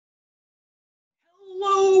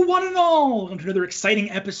one and all. Welcome to another exciting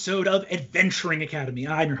episode of Adventuring Academy.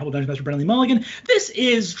 I'm your humble Dungeon Master, Brennan Lee Mulligan. This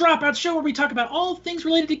is Dropout Show, where we talk about all things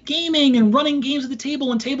related to gaming and running games at the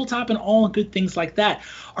table and tabletop and all good things like that.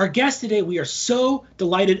 Our guest today, we are so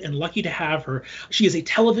delighted and lucky to have her. She is a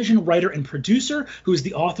television writer and producer who is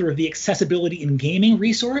the author of the Accessibility in Gaming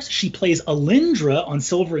resource. She plays Alindra on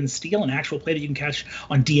Silver and Steel, an actual play that you can catch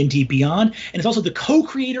on D&D Beyond, and is also the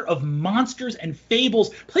co-creator of Monsters and Fables.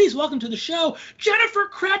 Please welcome to the show, Jennifer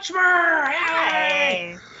Kretchmer.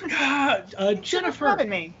 Hey. Jennifer, for having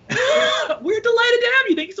me. We're delighted to have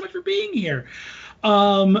you. Thank you so much for being here.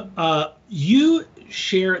 You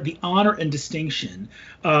share the honor and distinction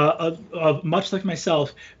of much like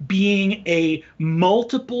myself, being a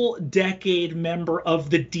multiple decade member of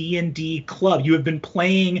the D&D club. You have been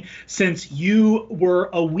playing since you were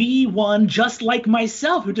a wee one, just like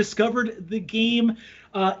myself, who discovered the game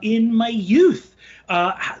in my youth.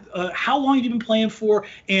 How long have you been playing for,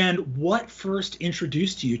 and what first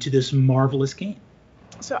introduced you to this marvelous game?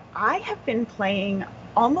 So I have been playing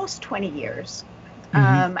almost 20 years,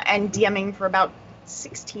 and DMing for about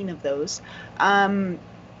 16 of those.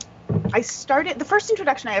 I started, the first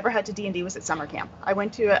introduction I ever had to D&D was at summer camp. I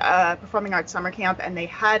went to a performing arts summer camp, and they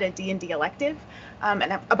had a D&D elective, and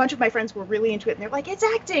a bunch of my friends were really into it, and they're like, it's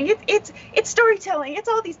acting, it's storytelling, it's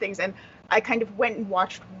all these things. And I kind of went and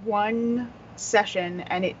watched one session,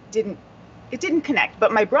 and it didn't connect,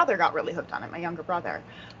 but my brother got really hooked on it, my younger brother,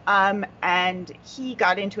 and he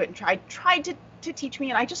got into it and tried to teach me,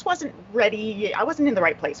 and I just wasn't ready. I wasn't in the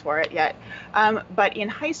right place for it yet. But in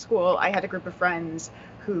high school, I had a group of friends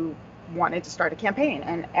who wanted to start a campaign,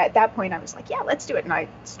 and at that point I was like, yeah, let's do it. And I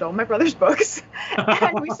stole my brother's books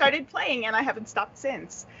and we started playing, and I haven't stopped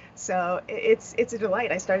since. So it's a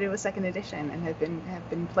delight. I started with second edition and have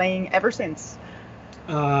been playing ever since.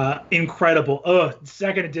 Incredible. Oh,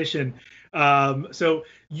 second edition. So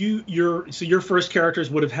your first characters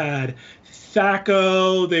would have had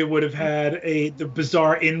Thaco. They would have had the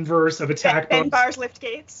bizarre inverse of attack. Bend bars, lift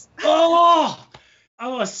gates. Oh,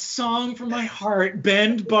 a song from my heart.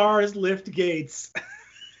 Bend bars, lift gates.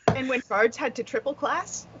 And when bards had to triple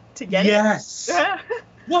class to get yes. it.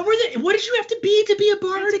 What did you have to be a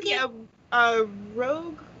bard again? A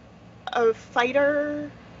rogue, a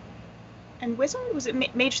fighter, and wizard? Was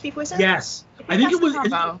it mage, thief, wizard? Yes. I think it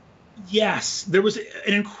was. Yes, there was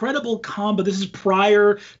an incredible combo. This is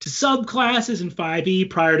prior to subclasses in 5e,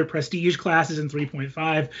 prior to prestige classes in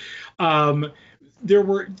 3.5. There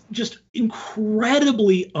were just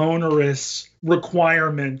incredibly onerous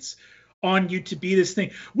requirements on you to be this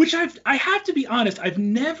thing, which I have to be honest, I've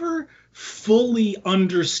never fully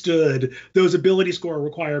understood those ability score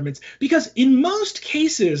requirements, because in most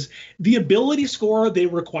cases, the ability score they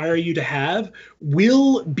require you to have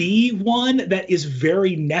will be one that is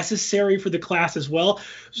very necessary for the class as well.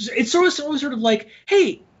 It's sort of like,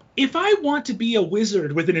 hey, if I want to be a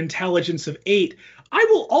wizard with an intelligence of 8, I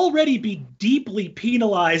will already be deeply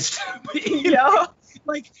penalized. Yeah.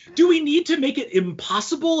 Like, do we need to make it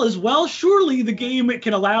impossible as well? Surely the game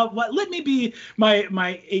can allow. Let me be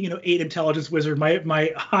my 8 intelligence wizard,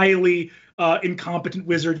 my highly incompetent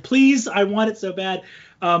wizard, please. I want it so bad.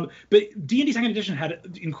 But D&D Second Edition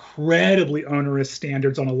had incredibly onerous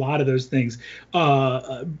standards on a lot of those things.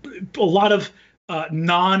 A lot of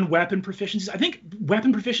non-weapon proficiencies. I think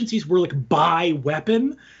weapon proficiencies were like by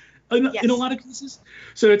weapon. In a lot of cases.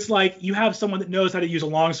 So it's like you have someone that knows how to use a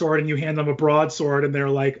longsword and you hand them a broadsword and they're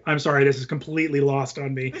like, I'm sorry, this is completely lost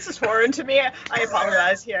on me. This is foreign to me. I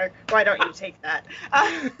apologize here. Why don't you take that?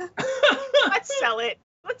 Let's sell it.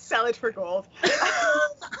 Let's sell it for gold. Do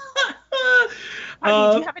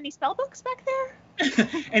you have any spell books back there?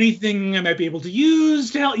 Anything I might be able to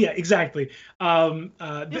use to help? Yeah, exactly. There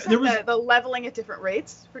was the leveling at different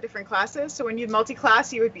rates for different classes. So when you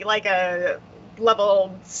multi-class, you would be like a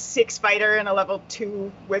level 6 fighter and a level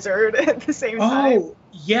 2 wizard at the same time. Oh,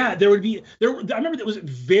 yeah, there would be. I remember that was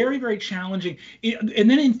very, very challenging. And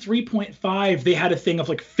then in 3.5, they had a thing of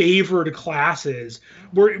like favored classes,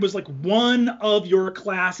 where it was like one of your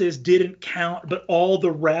classes didn't count, but all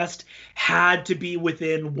the rest had to be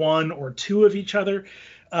within 1 or 2 of each other.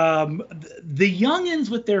 The youngins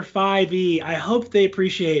with their 5e, I hope they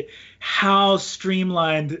appreciate how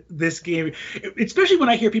streamlined this game, especially when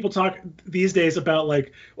I hear people talk these days about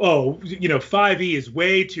like, 5e is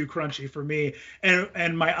way too crunchy for me,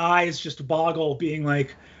 and my eyes just boggle, being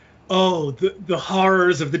like, oh, the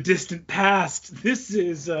horrors of the distant past. This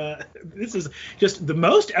is just the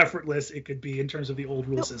most effortless it could be in terms of the old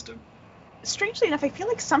rule system. Strangely enough, I feel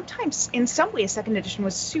like sometimes, in some ways, second edition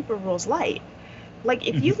was super rules light. Like,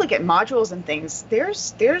 if you look at modules and things,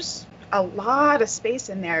 there's a lot of space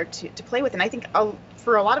in there to play with. And I think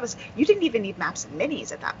for a lot of us, you didn't even need maps and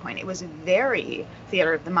minis at that point. It was very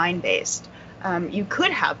theater of the mind based. You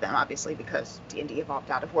could have them, obviously, because D&D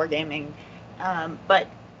evolved out of wargaming, but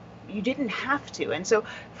you didn't have to. And so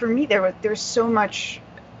for me, there's so much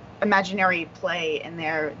imaginary play in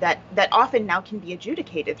there that often now can be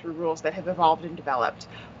adjudicated through rules that have evolved and developed,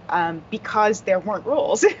 because there weren't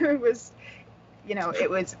rules. It was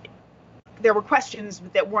there were questions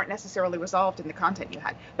that weren't necessarily resolved in the content you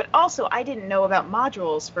had. But also, I didn't know about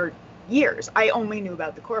modules for years. I only knew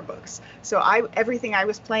about the core books. So everything I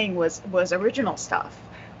was playing was original stuff,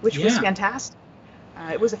 which was fantastic.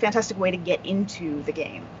 It was a fantastic way to get into the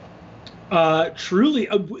game. Truly,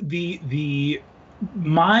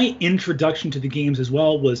 my introduction to the games as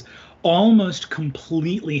well was almost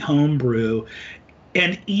completely homebrew.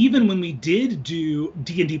 And even when we did do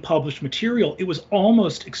D&D published material, it was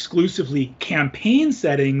almost exclusively campaign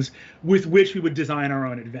settings with which we would design our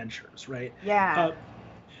own adventures, right? Yeah.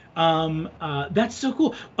 That's so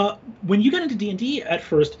cool. When you got into D&D at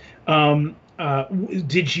first,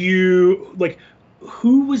 did you, like,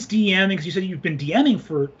 who was DMing? Because you said you've been DMing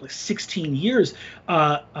for like 16 years.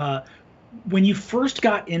 When you first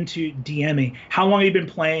got into DMing, how long have you been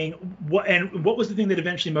playing? What was the thing that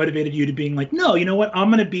eventually motivated you to being like, no, you know what? I'm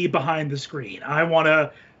going to be behind the screen. I want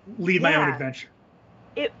to lead my own adventure.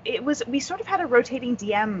 We sort of had a rotating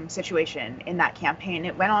DM situation in that campaign.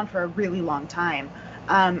 It went on for a really long time.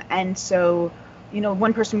 And so,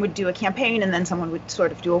 one person would do a campaign, and then someone would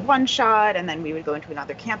sort of do a one-shot, and then we would go into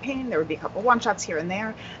another campaign. There would be a couple one-shots here and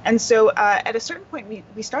there. And so at a certain point,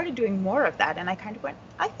 we started doing more of that, and I kind of went,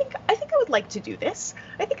 I think I would like to do this.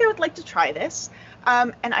 I think I would like to try this.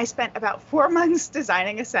 And I spent about 4 months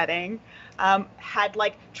designing a setting, had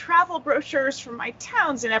like travel brochures from my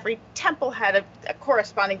towns, and every temple had a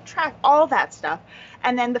corresponding track, all that stuff.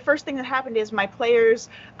 And then the first thing that happened is my players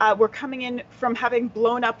were coming in from having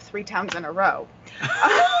blown up 3 towns in a row.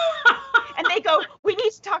 And they go, we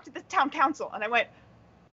need to talk to the town council. And I went,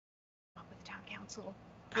 what with the town council?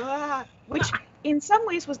 Which in some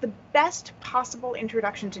ways was the best possible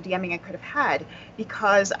introduction to DMing I could have had,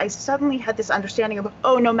 because I suddenly had this understanding of,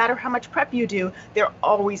 no matter how much prep you do, they're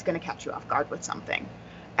always going to catch you off guard with something.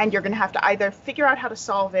 And you're going to have to either figure out how to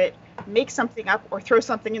solve it, make something up, or throw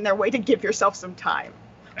something in their way to give yourself some time.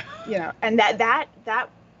 And that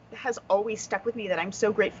has always stuck with me, that I'm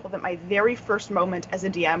so grateful that my very first moment as a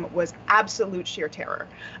DM was absolute sheer terror,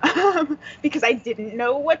 because I didn't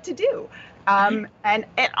know what to do. And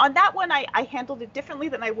on that one, I handled it differently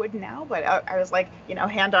than I would now, but I was like,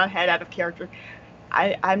 hand on head, out of character.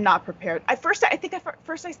 I'm not prepared. At first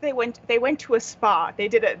they went to a spa. They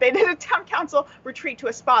did a town council retreat to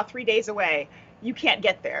a spa 3 days away. You can't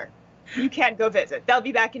get there. You can't go visit. They'll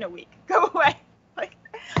be back in a week. Go away.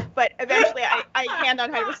 But eventually I hand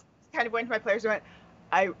on head was kind of went to my players and went,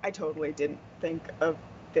 I totally didn't think of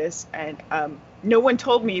this, and no one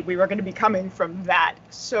told me we were going to be coming from that.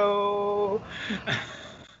 So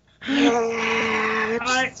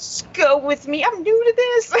just go with me. I'm new to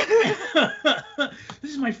this.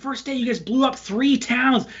 This is my first day. You guys blew up 3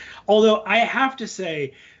 towns. Although I have to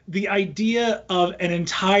say, the idea of an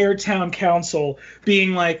entire town council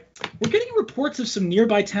being like, we're getting reports of some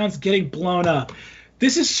nearby towns getting blown up.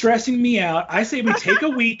 This is stressing me out. I say we take a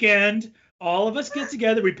weekend. All of us get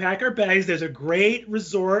together. We pack our bags. There's a great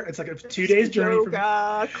resort. It's like a 2 days journey.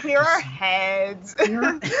 Yoga, clear our heads.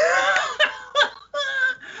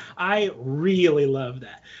 I really love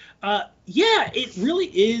that. It really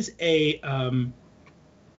is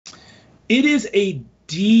a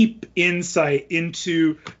deep insight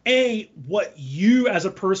into what you as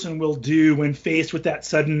a person will do when faced with that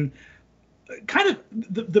sudden kind of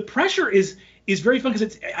the pressure is very fun,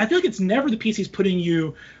 because I feel like it's never the PCs putting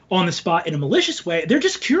you on the spot in a malicious way. They're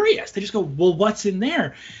just curious. They just go, well, what's in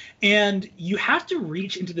there? And you have to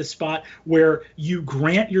reach into the spot where you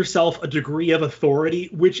grant yourself a degree of authority,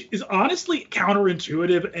 which is honestly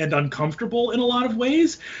counterintuitive and uncomfortable in a lot of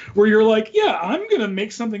ways, where you're like, yeah, I'm going to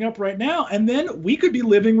make something up right now. And then we could be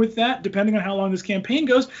living with that, depending on how long this campaign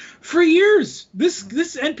goes, for years. This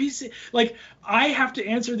NPC, like, I have to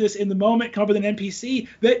answer this in the moment, come up with an NPC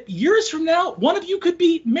that years from now, one of you could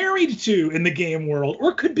be married to in the game world,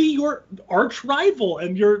 or could be your arch rival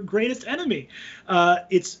and your greatest enemy.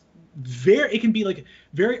 It can be like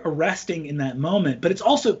very arresting in that moment, but it's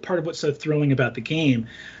also part of what's so thrilling about the game.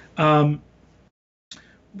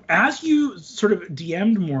 As you sort of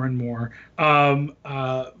DM'd more and more,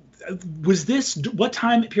 was this, what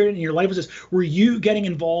time period in your life was this? Were you getting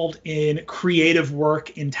involved in creative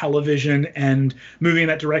work in television and moving in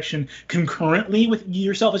that direction concurrently with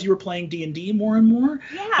yourself as you were playing D&D more and more?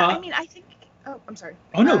 Yeah, I mean, I think. Oh, I'm sorry.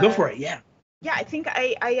 Oh no, go for it. Yeah. Yeah, I think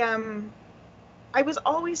I was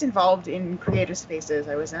always involved in creative spaces.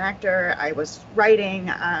 I was an actor. I was writing.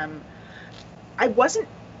 I wasn't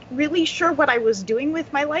really sure what I was doing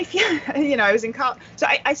with my life yet. I was in college. So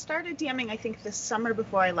I started DMing, I think, the summer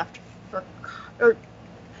before I left or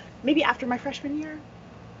maybe after my freshman year.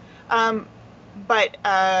 But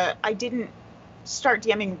I didn't start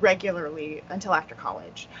DMing regularly until after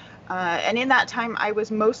college. And in that time, I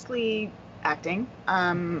was mostly acting.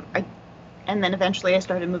 And then eventually I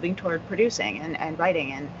started moving toward producing and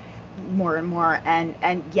writing and more.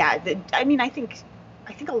 And yeah, I think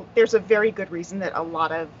there's a very good reason that a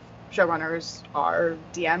lot of showrunners are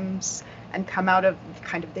DMs and come out of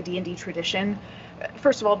kind of the D&D tradition.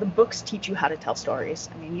 First of all, the books teach you how to tell stories.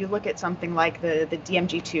 I mean, you look at something like the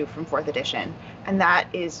DMG2 from 4th edition, and that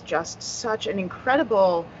is just such an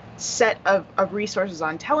incredible set of resources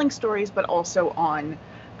on telling stories, but also on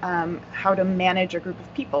how to manage a group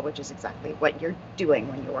of people, which is exactly what you're doing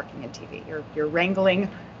when you're working in TV. You're wrangling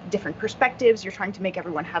different perspectives. You're trying to make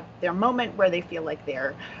everyone have their moment where they feel like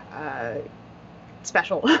they're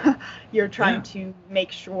special. You're trying to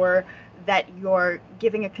make sure that you're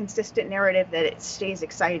giving a consistent narrative, that it stays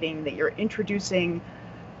exciting, that you're introducing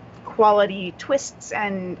quality twists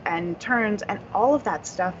and turns, and all of that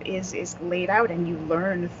stuff is laid out, and you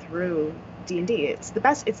learn through D&D. It's the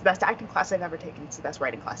best acting class I've ever taken. It's the best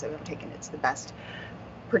writing class I've ever taken. It's the best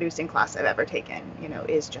producing class I've ever taken.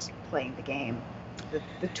 Is just playing the game.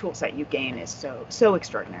 The tool set you gain is so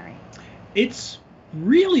extraordinary. It's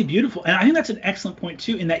really beautiful, and I think that's an excellent point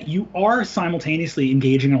too, in that you are simultaneously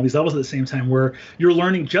engaging on all these levels at the same time, where you're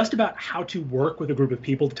learning just about how to work with a group of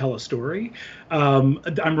people to tell a story.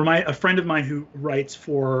 A friend of mine who writes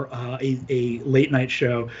for a late night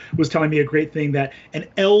show was telling me a great thing that an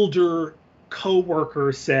elder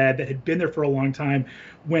co-worker said that had been there for a long time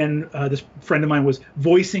when this friend of mine was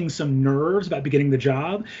voicing some nerves about beginning the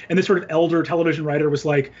job, and this sort of elder television writer was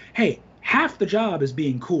like, hey, half the job is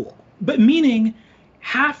being cool, but meaning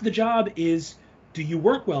half the job is, do you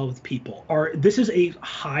work well with people? This is a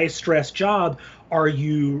high stress job. Are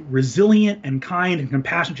you resilient and kind and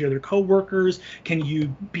compassionate to your other coworkers? Can you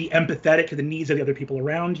be empathetic to the needs of the other people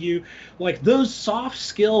around you? Like, those soft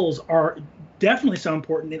skills are definitely so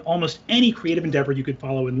important in almost any creative endeavor you could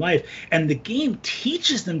follow in life. And the game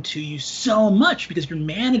teaches them to you so much because you're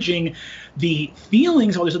managing the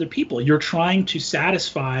feelings of all these other people. You're trying to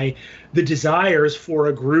satisfy the desires for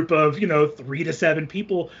a group of, 3 to 7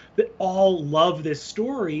 people that all love this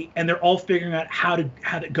story, and they're all figuring out how to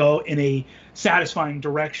go in a satisfying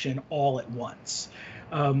direction all at once.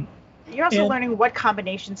 You're also learning what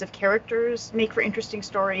combinations of characters make for interesting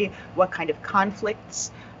story, what kind of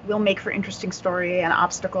conflicts will make for interesting story, and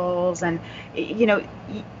obstacles. And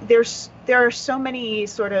there are so many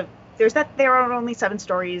sort of, there are only 7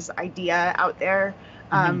 stories idea out there,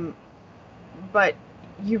 but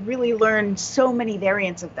you really learn so many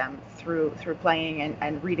variants of them through playing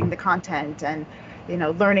and reading the content, and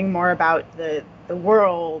learning more about the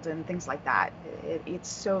world and things like that. It's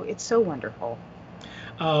so wonderful.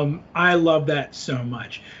 I love that so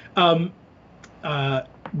much.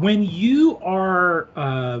 When you are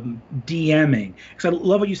DMing, because I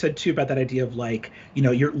love what you said too about that idea of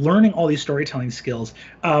you're learning all these storytelling skills.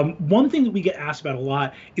 One thing that we get asked about a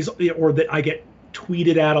lot is, or that I get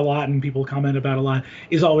tweeted at a lot and people comment about a lot,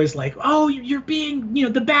 is always like, oh, you're being,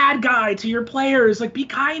 the bad guy to your players. Like, be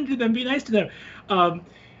kind to them, be nice to them.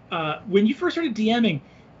 When you first started DMing,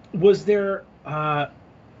 was there,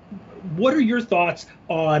 what are your thoughts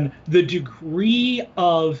on the degree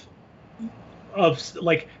of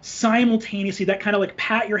simultaneously that kind of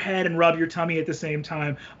pat your head and rub your tummy at the same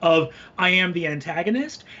time of, I am the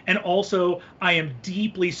antagonist, and also I am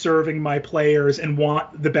deeply serving my players and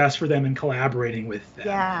want the best for them and collaborating with them?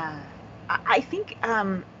 Yeah, I think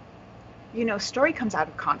story comes out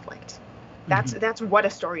of conflict. That's what a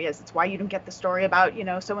story is. It's why you don't get the story about,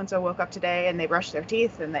 so and so woke up today and they brushed their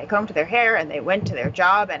teeth and they combed their hair and they went to their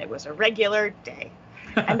job and it was a regular day.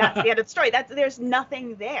 And that's the end of the story. There's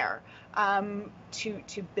nothing there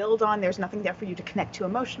to build on. There's nothing there for you to connect to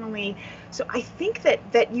emotionally. So I think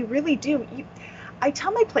that you really do. I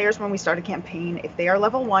tell my players when we start a campaign, if they are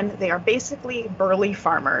level 1, they are basically burly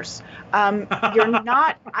farmers. You're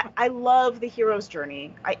not. I love the hero's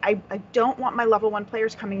journey. I don't want my level 1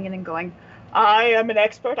 players coming in and going, I am an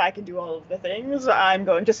expert. I can do all of the things. I'm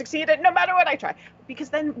going to succeed at no matter what I try. Because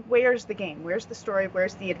then where's the game? Where's the story?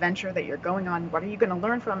 Where's the adventure that you're going on? What are you going to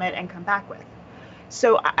learn from it and come back with?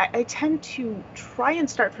 So I tend to try and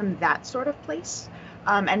start from that sort of place,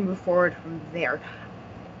 and move forward from there.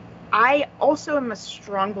 I also am a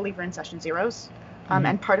strong believer in session zeros.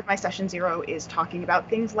 And part of my session zero is talking about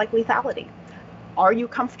things like lethality. Are you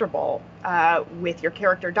comfortable with your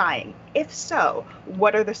character dying? If so,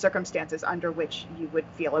 what are the circumstances under which you would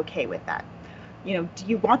feel okay with that? Do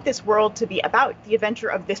you want this world to be about the adventure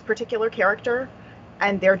of this particular character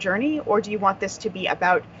and their journey, or do you want this to be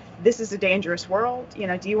about this is a dangerous world? Do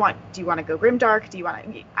you want to go grimdark? Do you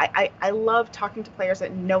want to? I love talking to players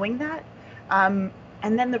and knowing that. And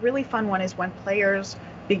then the really fun one is when players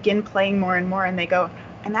begin playing more and more and they go,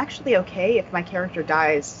 I'm actually okay if my character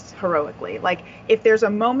dies heroically. Like, if there's a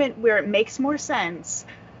moment where it makes more sense,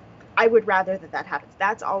 I would rather that happens.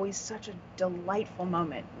 That's always such a delightful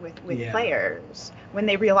moment with players when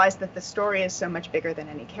they realize that the story is so much bigger than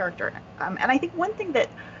any character. And I think one thing that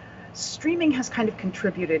streaming has kind of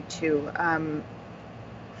contributed to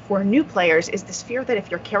for new players is this fear that if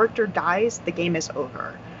your character dies, the game is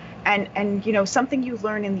over. And something you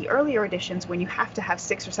learn in the earlier editions when you have to have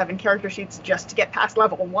 6 or 7 character sheets just to get past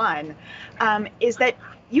level 1, is that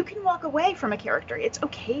you can walk away from a character. It's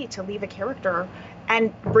okay to leave a character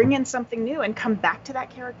and bring in something new and come back to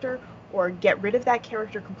that character, or get rid of that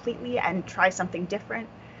character completely and try something different.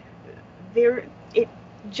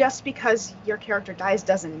 Just because your character dies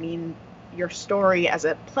doesn't mean your story as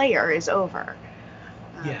a player is over.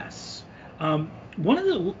 Yes. One of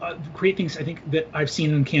the great things I think that I've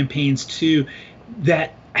seen in campaigns too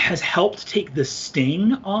that has helped take the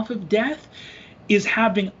sting off of death is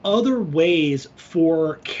having other ways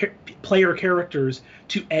for player characters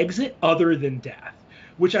to exit other than death,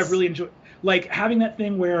 which I've really enjoyed. Like having that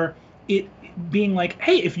thing where it being like,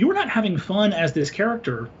 hey, if you're not having fun as this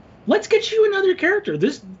character, let's get you another character.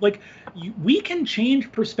 We can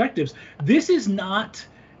change perspectives. This is not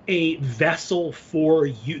a vessel for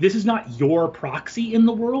you. This is not your proxy in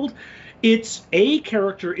the world. It's a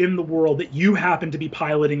character in the world that you happen to be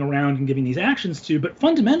piloting around and giving these actions to, but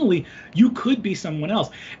fundamentally you could be someone else.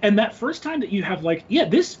 And that first time that you have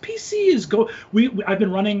this PC is I've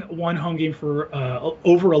been running one home game for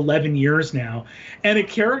over 11 years now, and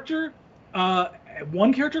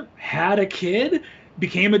one character had a kid,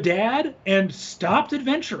 became a dad, and stopped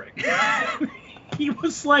adventuring. He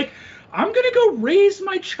was like, I'm going to go raise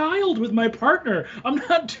my child with my partner. I'm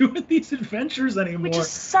not doing these adventures anymore. Which is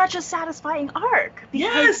such a satisfying arc.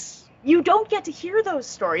 Yes. You don't get to hear those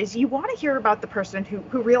stories. You want to hear about the person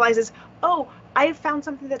who realizes, oh, I've found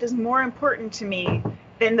something that is more important to me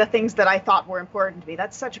than the things that I thought were important to me.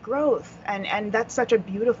 That's such growth. And that's such a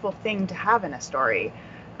beautiful thing to have in a story.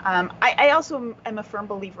 I also am a firm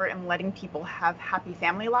believer in letting people have happy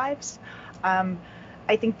family lives.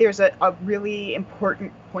 I think there's a really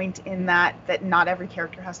important point in that not every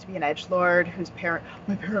character has to be an edgelord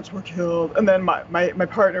my parents were killed and then my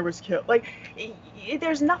partner was killed. Like,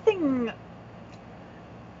 there's nothing.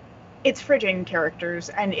 It's fridging characters,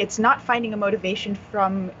 and it's not finding a motivation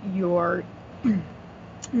from your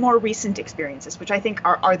more recent experiences, which I think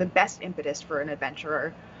are the best impetus for an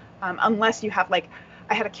adventurer, unless you have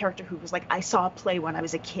I had a character who was like, I saw a play when I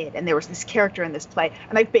was a kid, and there was this character in this play,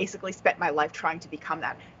 and I basically spent my life trying to become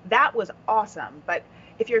that. That was awesome. But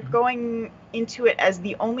if you're going into it as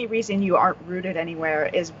the only reason you aren't rooted anywhere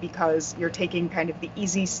is because you're taking kind of the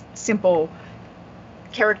easy, simple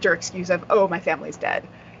character excuse of, oh, my family's dead,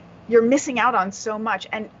 you're missing out on so much.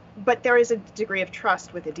 But there is a degree of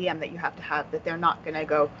trust with a DM that you have to have, that they're not going to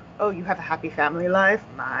go, oh, you have a happy family life?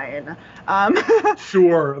 Mine.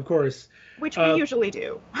 Sure, of course. Which we usually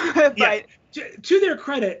do. But yeah, to their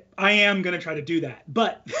credit, I am going to try to do that.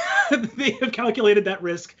 But they have calculated that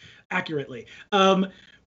risk accurately. But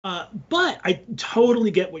I totally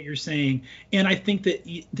get what you're saying. And I think that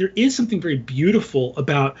there is something very beautiful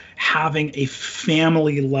about having a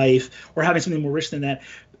family life or having something more rich than that.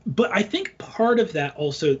 But I think part of that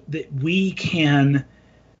also that we can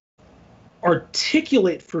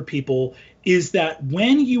articulate for people is that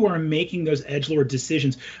when you are making those edgelord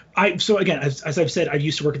decisions, so again, as I've said, I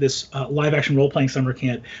used to work at this live action role playing summer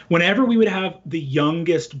camp. Whenever we would have the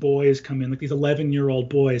youngest boys come in, like these 11-year-old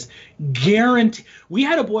boys, we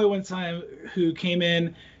had a boy one time who came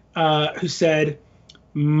in who said,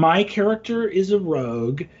 my character is a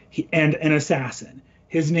rogue and an assassin.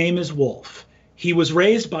 His name is Wolf. He was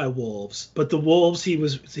raised by wolves, but the wolves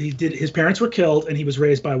his parents were killed, and he was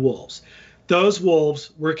raised by wolves. Those wolves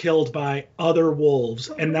were killed by other wolves,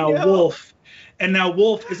 and now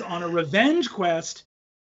Wolf is on a revenge quest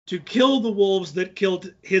to kill the wolves that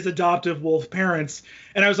killed his adoptive wolf parents.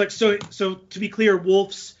 And I was like, so to be clear,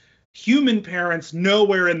 Wolf's human parents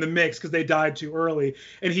nowhere in the mix because they died too early.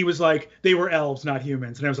 And he was like, they were elves, not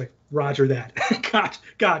humans. And I was like, Roger that.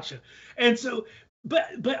 Gotcha. And so, but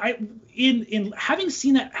I in having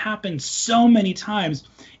seen that happen so many times,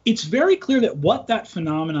 it's very clear that what that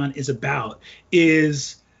phenomenon is about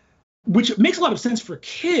is, which makes a lot of sense for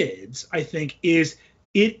kids, I think, is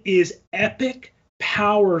it is epic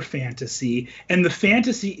power fantasy. And the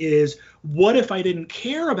fantasy is, what if I didn't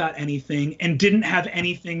care about anything and didn't have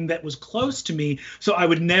anything that was close to me, so I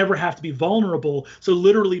would never have to be vulnerable? So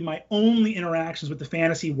literally my only interactions with the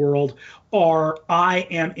fantasy world are I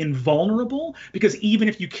am invulnerable, because even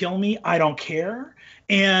if you kill me, I don't care.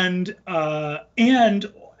 And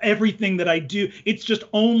everything that I do, it's just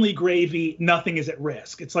only gravy. Nothing is at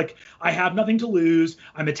risk. It's like I have nothing to lose.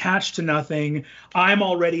 I'm attached to nothing. I'm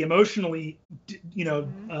already emotionally,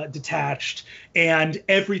 detached, and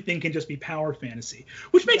everything can just be power fantasy,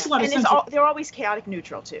 which makes a lot of sense. They're always chaotic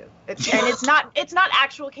neutral too. It's not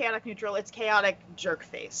actual chaotic neutral. It's chaotic jerk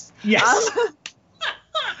face. Yes.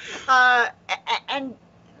 And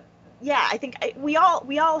yeah, I think we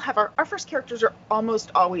all have our first characters are almost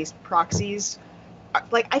always proxies.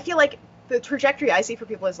 Like, I feel like the trajectory I see for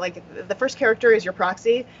people is like the first character is your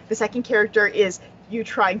proxy, the second character is you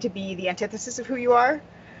trying to be the antithesis of who you are,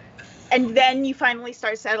 and then you finally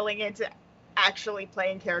start settling into actually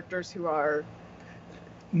playing characters who are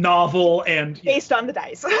novel and based on the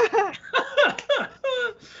dice.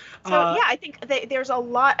 I think there's a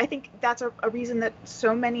lot. I think that's a reason that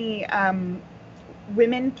so many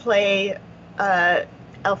women play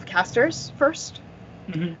elf casters first.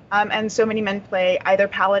 Mm-hmm. And so many men play either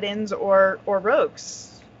paladins or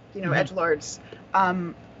rogues, edgelords,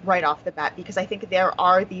 right off the bat, because I think there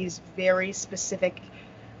are these very specific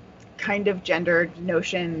kind of gendered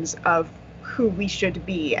notions of who we should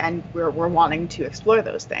be, and we're wanting to explore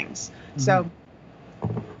those things. Mm-hmm. So,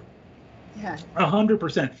 yeah.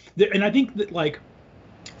 100%. And I think that, like,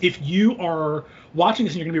 if you are watching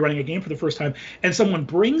this and you're going to be running a game for the first time, and someone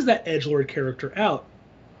brings that edgelord character out,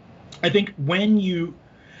 I think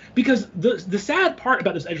because the sad part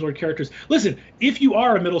about those edgelord characters, listen, if you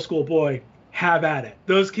are a middle school boy, have at it.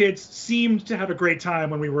 Those kids seemed to have a great time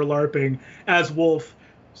when we were LARPing as Wolf,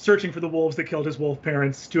 searching for the wolves that killed his wolf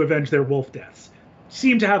parents to avenge their wolf deaths.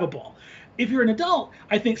 Seemed to have a ball. If you're an adult,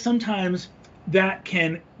 I think sometimes that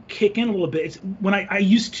can kick in a little bit. It's when I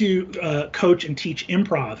used to coach and teach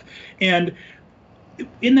improv, and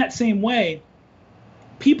in that same way,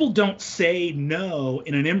 people don't say no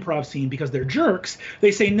in an improv scene because they're jerks.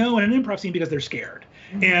 They say no in an improv scene because they're scared.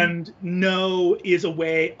 Mm-hmm. And no is a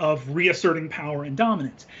way of reasserting power and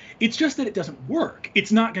dominance. It's just that it doesn't work.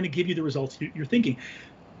 It's not going to give you the results you're thinking.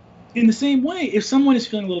 In the same way, if someone is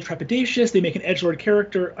feeling a little trepidatious, they make an edgelord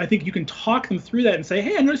character, I think you can talk them through that and say,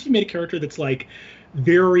 hey, I noticed you made a character that's like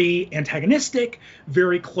very antagonistic,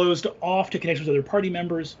 very closed off to connections with other party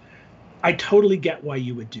members. I totally get why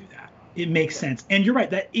you would do that. It makes sense. And you're right,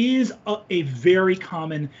 that is a very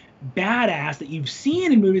common badass that you've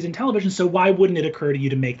seen in movies and television, so why wouldn't it occur to you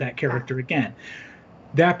to make that character again?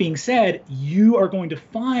 That being said, you are going to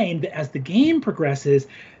find that as the game progresses,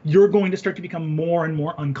 you're going to start to become more and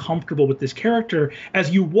more uncomfortable with this character as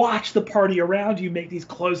you watch the party around you make these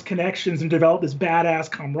close connections and develop this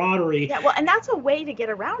badass camaraderie. Yeah, well, and that's a way to get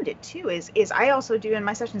around it too, is I also do in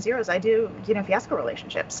my session zeros, I do, fiasco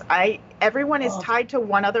relationships. Everyone is tied to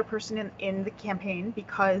one other person in the campaign,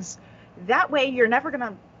 because that way you're never going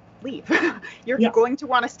to leave. You're going to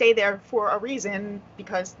want to stay there for a reason,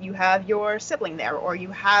 because you have your sibling there, or you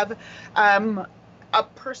have a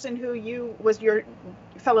person who was your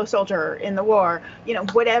fellow soldier in the war.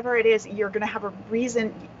 Whatever it is, you're going to have a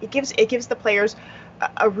reason. It gives the players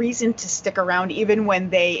a reason to stick around, even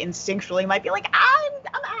when they instinctually might be like, I'm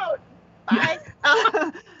out. Bye.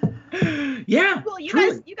 Yeah. Well, you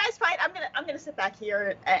guys fight. I'm gonna sit back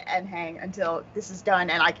here and hang until this is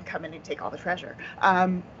done, and I can come in and take all the treasure.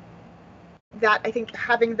 That I think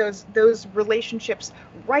having those relationships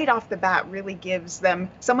right off the bat really gives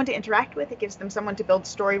them someone to interact with. It gives them someone to build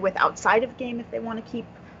story with outside of game if they want to keep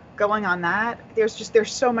going on that.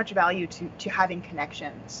 There's so much value to having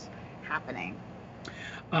connections happening.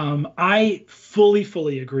 I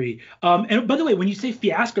fully agree. And by the way, when you say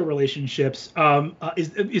fiasco relationships,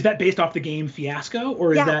 is that based off the game Fiasco,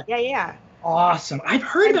 or is that? Yeah. Awesome. I've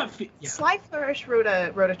heard about. Sly Flourish wrote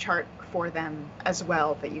a chart for them as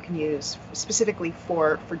well that you can use specifically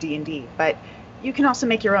for D&D, but you can also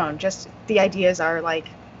make your own. Just the ideas are like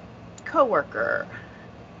coworker,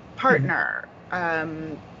 partner,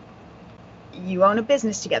 you own a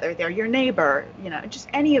business together, they're your neighbor, just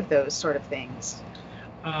any of those sort of things.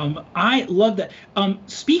 I love that.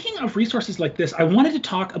 Speaking of resources like this, I wanted to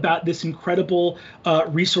talk about this incredible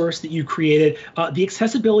resource that you created, the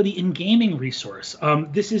accessibility in gaming resource.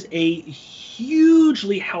 This is a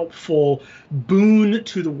hugely helpful boon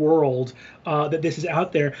to the world that this is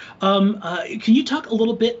out there. Can you talk a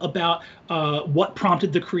little bit about what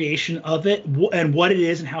prompted the creation of it and what it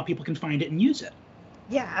is and how people can find it and use it?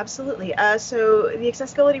 Yeah, absolutely. So the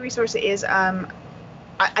accessibility resource is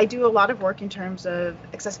I do a lot of work in terms of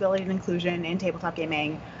accessibility and inclusion in tabletop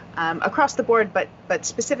gaming across the board, but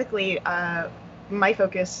specifically, my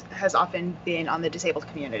focus has often been on the disabled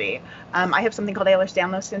community. I have something called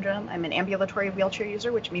Ehlers-Danlos syndrome. I'm an ambulatory wheelchair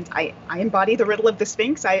user, which means I embody the riddle of the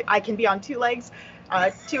Sphinx. I can be on two legs,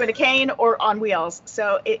 two in a cane, or on wheels.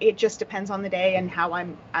 So it just depends on the day and how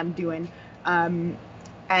I'm doing.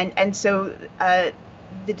 And so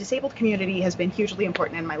the disabled community has been hugely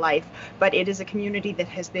important in my life, but it is a community that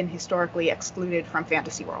has been historically excluded from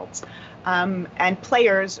fantasy worlds. And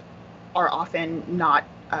players are often not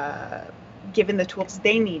given the tools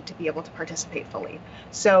they need to be able to participate fully.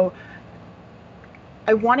 So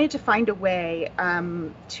I wanted to find a way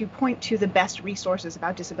to point to the best resources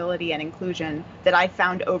about disability and inclusion that I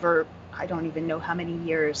found over, I don't even know how many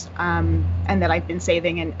years, and that I've been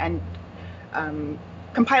saving and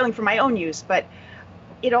compiling for my own use. But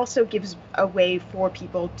it also gives a way for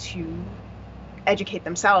people to educate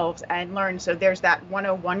themselves and learn. So there's that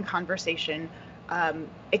 101 conversation.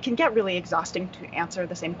 It can get really exhausting to answer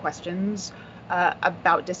the same questions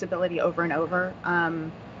about disability over and over.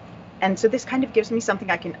 And so this kind of gives me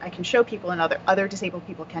something I can show people, and other disabled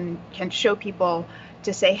people can show people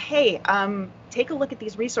to say, hey, take a look at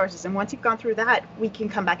these resources. And once you've gone through that, we can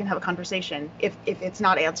come back and have a conversation if it's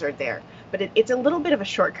not answered there. But it's a little bit of a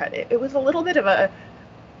shortcut. It was a little bit of a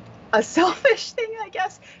selfish thing, I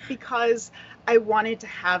guess, because I wanted to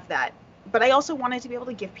have that. But I also wanted to be able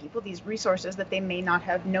to give people these resources that they may not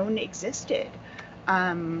have known existed.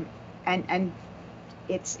 And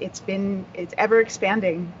it's ever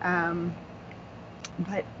expanding.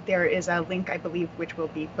 But there is a link, I believe, which will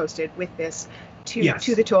be posted with this to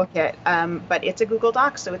the toolkit. But it's a Google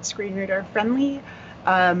Doc, so it's screen reader friendly.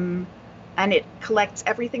 And it collects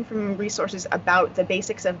everything from resources about the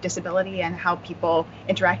basics of disability and how people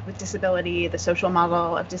interact with disability, the social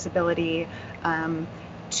model of disability,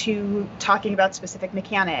 to talking about specific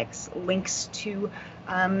mechanics, links to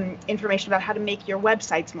information about how to make your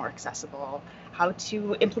websites more accessible, how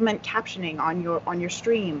to implement captioning on your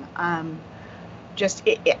stream. I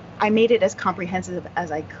made it as comprehensive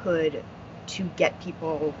as I could to get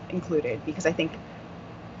people included, because I think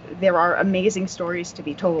there are amazing stories to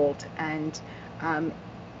be told, and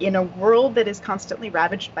in a world that is constantly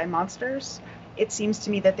ravaged by monsters, it seems to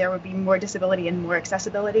me that there would be more disability and more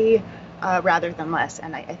accessibility rather than less.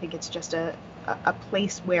 And I think it's just a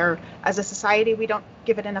place where, as a society, we don't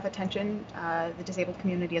give it enough attention. The disabled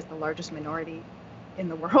community is the largest minority in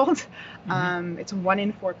the world. Mm-hmm. It's 1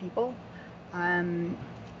 in 4 people, and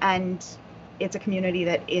it's a community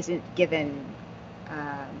that isn't given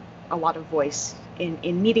a lot of voice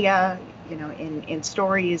in media, in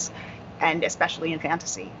stories, and especially in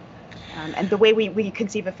fantasy. And the way we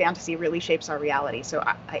conceive of fantasy really shapes our reality. So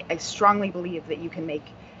I strongly believe that you can make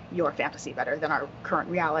your fantasy better than our current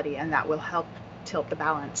reality, and that will help tilt the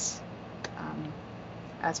balance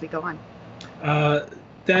as we go on.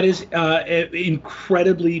 That is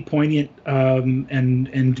incredibly poignant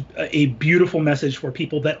and a beautiful message for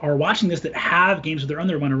people that are watching this, that have games of their own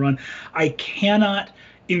they want to run. I cannot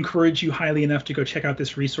encourage you highly enough to go check out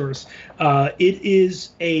this resource. It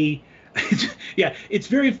is yeah, it's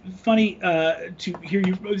very funny to hear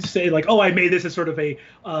you say, like, oh, I made this as sort of a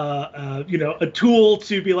tool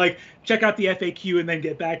to be like, check out the FAQ and then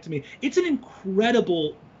get back to me. It's an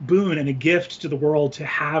incredible boon and a gift to the world to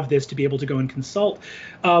have this, to be able to go and consult.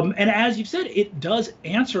 And as you've said, it does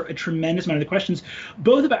answer a tremendous amount of the questions,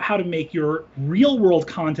 both about how to make your real world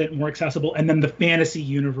content more accessible, and then the fantasy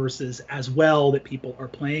universes as well that people are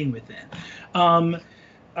playing within.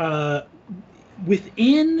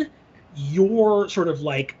 Within your sort of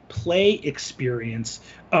like play experience,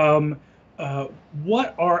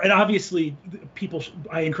 what are, and obviously people,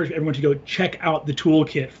 I encourage everyone to go check out the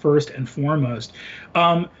toolkit first and foremost.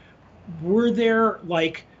 Were there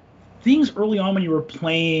like things early on when you were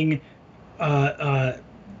playing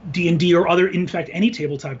D&D or other, in fact, any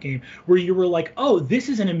tabletop game, where you were like, oh, this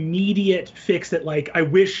is an immediate fix that, like, I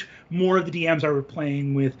wish more of the DMs I were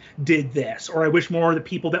playing with did this, or I wish more of the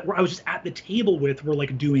people that I was just at the table with were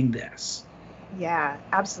like doing this? Yeah,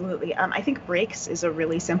 absolutely. I think breaks is a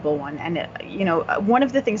really simple one. And, one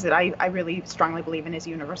of the things that I really strongly believe in is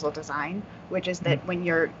universal design, which is that when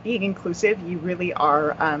you're being inclusive, you really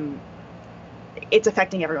are, it's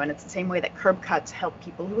affecting everyone. It's the same way that curb cuts help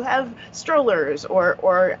people who have strollers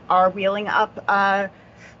or are wheeling up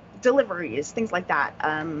deliveries, things like that.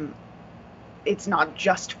 It's not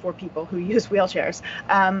just for people who use wheelchairs.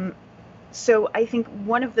 So I think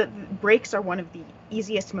one of the breaks are one of the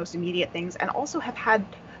easiest, most immediate things, and also have had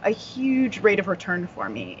a huge rate of return for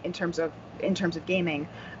me in terms of gaming.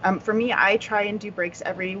 For me, I try and do breaks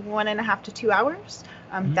every 1.5 to 2 hours.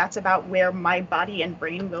 That's about where my body and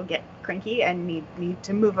brain will get cranky and need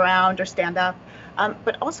to move around or stand up.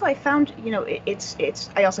 But also, I found, it's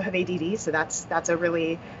I also have ADD, so that's a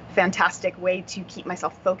really fantastic way to keep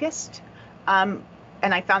myself focused.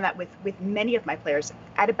 And I found that with many of my players,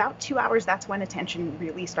 at about 2 hours, that's when attention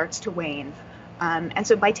really starts to wane. And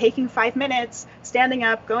so by taking 5 minutes, standing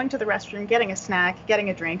up, going to the restroom, getting a snack, getting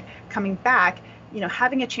a drink, coming back,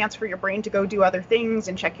 having a chance for your brain to go do other things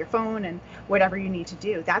and check your phone and whatever you need to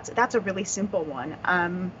do, that's a really simple one.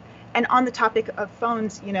 And on the topic of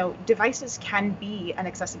phones, devices can be an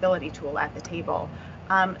accessibility tool at the table.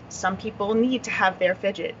 Some people need to have their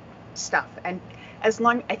fidget stuff, and as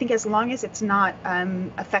long as it's not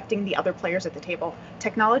affecting the other players at the table,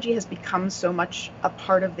 technology has become so much a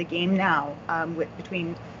part of the game now.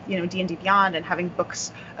 Between D&D Beyond and having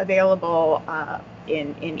books available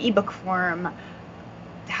in ebook form,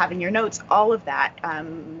 having your notes, all of that,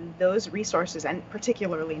 those resources, and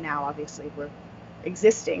particularly now, obviously, we're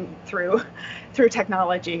existing through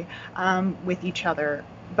technology with each other.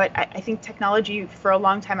 But I think technology, for a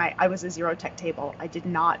long time, I was a zero tech table. I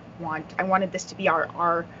wanted this to be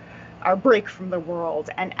our break from the world.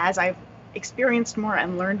 And as I've experienced more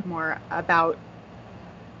and learned more about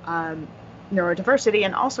neurodiversity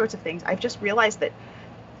and all sorts of things, I've just realized that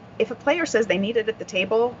if a player says they need it at the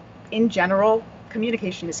table, in general,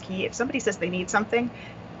 communication is key. If somebody says they need something,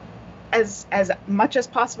 as much as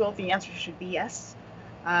possible, the answer should be yes.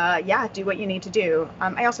 Yeah, do what you need to do.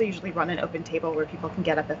 I also usually run an open table where people can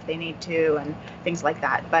get up if they need to and things like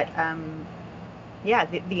that. But yeah,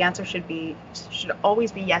 the answer should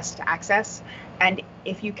always be yes to access. And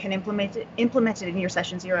if you can implement it in your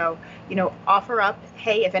session zero, offer up,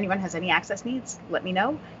 hey, if anyone has any access needs, let me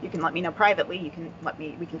know. You can let me know privately.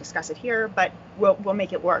 We can discuss it here, but we'll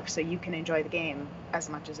make it work so you can enjoy the game as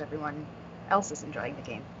much as everyone else is enjoying the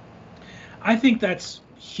game. I think that's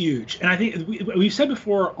huge. And I think we've said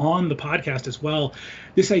before on the podcast as well,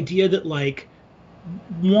 this idea that like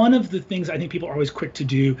one of the things I think people are always quick to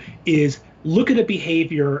do is look at a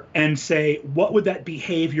behavior and say, what would that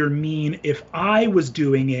behavior mean if I was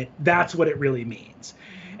doing it? That's what it really means.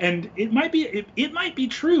 And it might be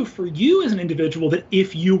true for you as an individual that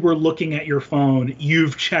if you were looking at your phone,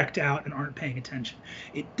 you've checked out and aren't paying attention.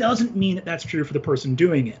 It doesn't mean that that's true for the person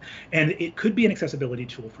doing it. And it could be an accessibility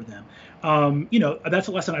tool for them. That's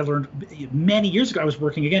a lesson I learned many years ago. I was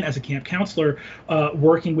working again as a camp counselor,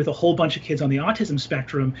 working with a whole bunch of kids on the autism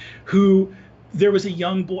spectrum who there was a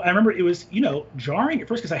young boy. I remember it was, jarring at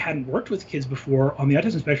first because I hadn't worked with kids before on the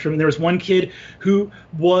autism spectrum. And there was one kid who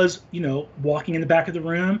was, walking in the back of the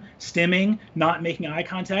room, stimming, not making eye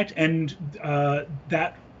contact. And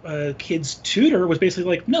that kid's tutor was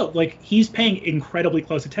basically like, no, like he's paying incredibly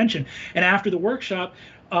close attention. And after the workshop,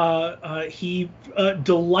 he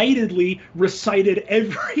delightedly recited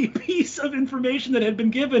every piece of information that had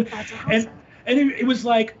been given. That's awesome. And it was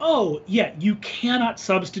like, oh, yeah, you cannot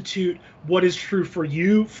substitute what is true for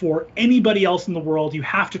you for anybody else in the world. You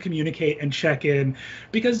have to communicate and check in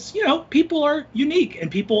because, people are unique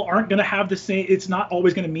and people aren't going to have the same. It's not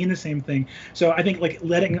always going to mean the same thing. So I think like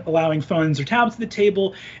allowing phones or tablets at the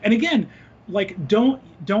table. And again, like don't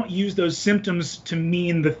use those symptoms to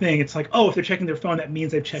mean the thing. It's like, oh, if they're checking their phone, that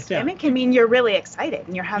means they've checked out. Stimming can mean you're really excited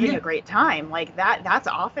and you're having a great time. Like that's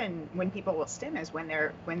often when people will stim is when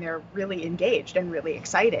they're really engaged and really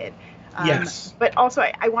excited. Yes. But also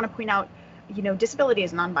I want to point out, disability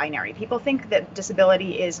is non-binary. People think that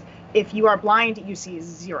disability is if you are blind, you see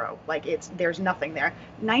zero. Like there's nothing there.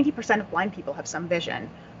 90% of blind people have some vision.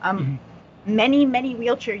 Many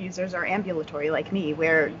wheelchair users are ambulatory like me,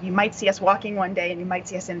 where you might see us walking one day and you might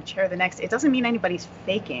see us in a chair the next. It doesn't mean anybody's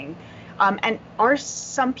faking. And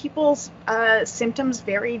some people's symptoms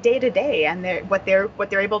vary day to day, and what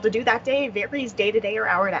they're able to do that day varies day to day or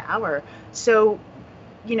hour to hour. So,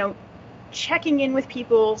 checking in with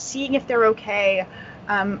people, seeing if they're okay,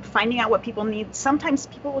 finding out what people need. Sometimes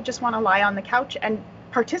people will just want to lie on the couch and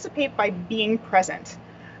participate by being present.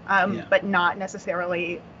 But not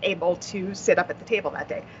necessarily able to sit up at the table that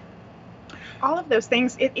day. All of those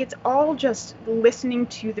things, it's all just listening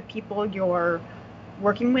to the people you're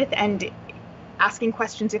working with and asking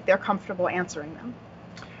questions if they're comfortable answering them.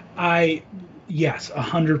 Yes,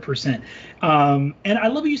 100%. And I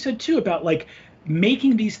love what you said too about like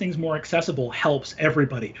making these things more accessible helps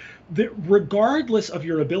everybody. Regardless of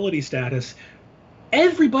your ability status,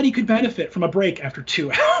 everybody could benefit from a break after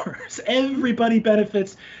 2 hours. Everybody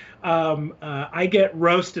benefits. I get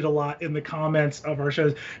roasted a lot in the comments of our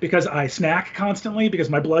shows because I snack constantly because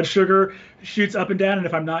my blood sugar shoots up and down, and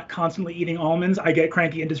if I'm not constantly eating almonds, I get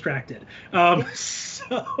cranky and distracted.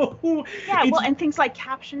 So yeah, well, and things like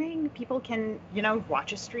captioning, people can,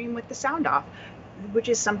 watch a stream with the sound off, which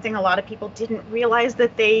is something a lot of people didn't realize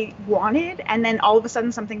that they wanted, and then all of a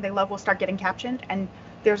sudden something they love will start getting captioned, and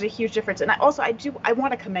there's a huge difference. And I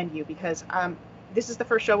want to commend you because this is the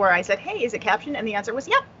first show where I said, hey, is it captioned? And the answer was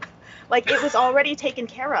yep. Like it was already taken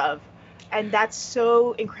care of. And that's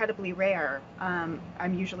so incredibly rare. I'm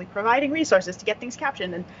usually providing resources to get things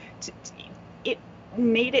captioned, and it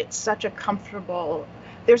made it such a comfortable,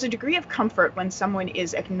 there's a degree of comfort when someone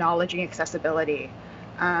is acknowledging accessibility,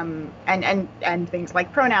 and things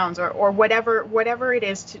like pronouns or whatever it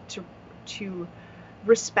is to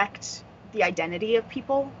respect the identity of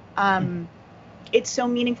people. It's so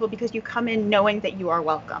meaningful because you come in knowing that you are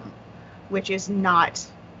welcome, which is not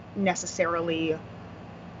necessarily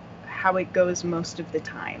how it goes most of the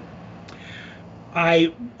time.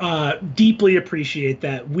 I deeply appreciate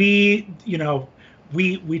that. We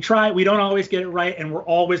try, we don't always get it right, and we're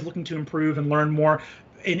always looking to improve and learn more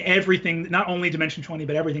in everything, not only Dimension 20,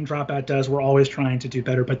 but everything Dropout does. We're always trying to do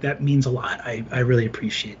better, but that means a lot. I really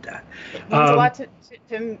appreciate that. It means a lot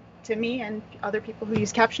to me and other people who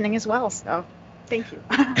use captioning as well, so thank you.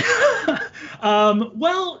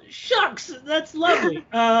 Well, shucks, that's lovely.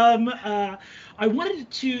 I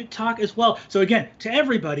wanted to talk as well. So again, to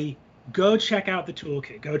everybody, go check out the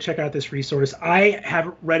toolkit. Go check out this resource. I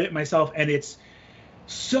have read it myself, and it's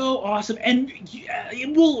so awesome, and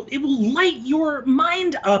it will light your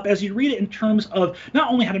mind up as you read it in terms of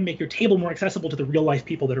not only how to make your table more accessible to the real life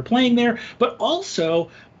people that are playing there, but also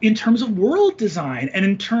in terms of world design and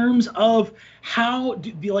in terms of how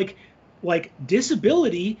like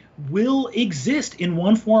disability will exist in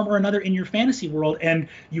one form or another in your fantasy world, and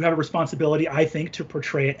you have a responsibility, I think, to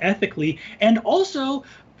portray it ethically, and also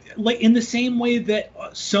like in the same way that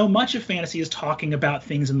so much of fantasy is talking about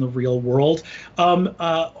things in the real world.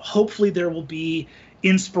 Hopefully there will be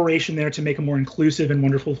inspiration there to make a more inclusive and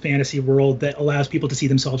wonderful fantasy world that allows people to see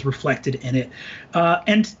themselves reflected in it,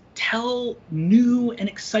 and tell new and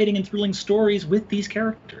exciting and thrilling stories with these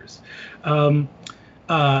characters.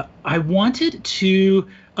 I wanted to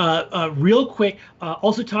real quick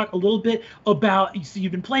also talk a little bit about, so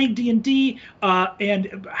you've been playing D&D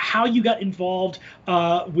and how you got involved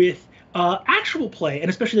with actual play, and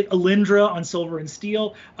especially like Alindra on Silver and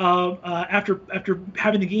Steel. After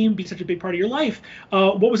having the game be such a big part of your life,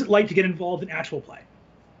 what was it like to get involved in actual play?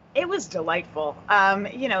 It was delightful.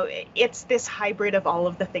 It's this hybrid of all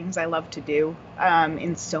of the things I love to do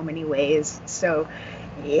in so many ways. So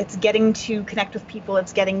it's getting to connect with people.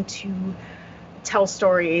 It's getting to tell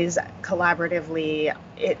stories collaboratively.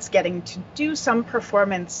 It's getting to do some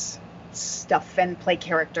performance stuff and play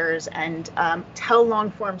characters and tell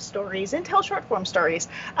long form stories and tell short form stories.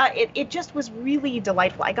 It just was really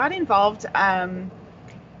delightful. I got involved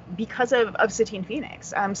because of Satine Phoenix.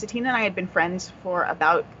 Satine and I had been friends for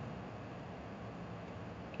about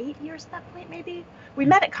 8 years at that point, maybe. We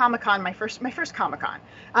met at Comic-Con, my first Comic-Con.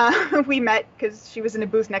 We met because she was in a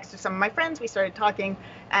booth next to some of my friends. We started talking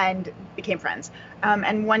and became friends.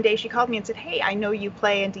 And one day she called me and said, hey, I know you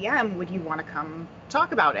play in DM. Would you want to come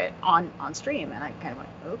talk about it on stream? And I kind of went,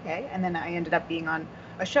 okay. And then I ended up being on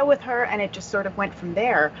a show with her, and it just sort of went from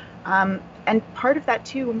there. And part of that,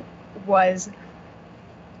 too, was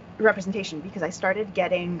representation, because I started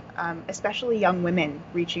getting especially young women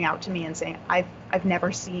reaching out to me and saying, I've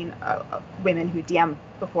never seen women who DM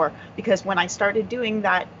before, because when I started doing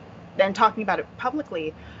that and talking about it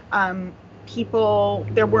publicly,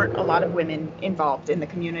 there weren't a lot of women involved in the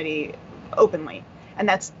community openly, and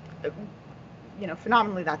that's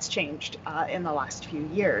phenomenally that's changed in the last few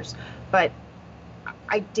years. But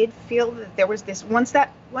I did feel that there was this, once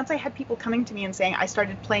I had people coming to me and saying, I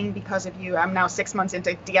started playing because of you, I'm now 6 months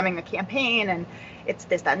into DMing the campaign, and it's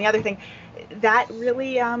this, that, and the other thing, that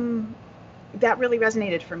really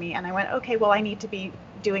resonated for me. And I went, okay, well, I need to be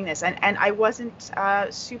doing this. And I wasn't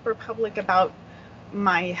super public about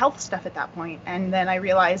my health stuff at that point. And then I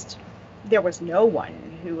realized there was no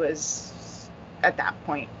one who was at that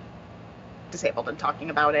point disabled and talking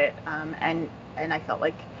about it. And I felt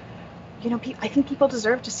like I think people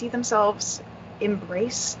deserve to see themselves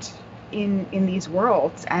embraced in these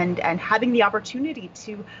worlds, and having the opportunity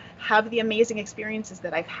to have the amazing experiences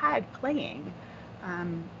that I've had playing.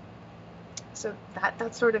 Um, so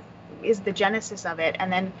that sort of is the genesis of it.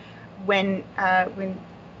 And then when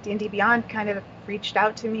D&D Beyond kind of reached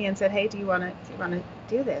out to me and said, "Hey, do you want to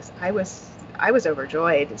do this?" I was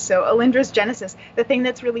overjoyed. So Alindra's genesis, the thing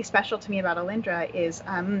that's really special to me about Alindra is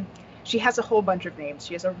she has a whole bunch of names.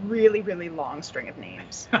 She has a really, really long string of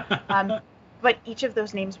names. But each of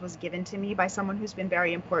those names was given to me by someone who's been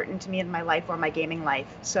very important to me in my life or my gaming life.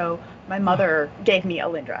 So my mother gave me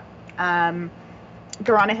Alindra.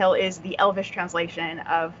 Garana Hill is the Elvish translation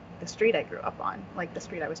of the street I grew up on, like the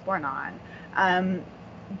street I was born on.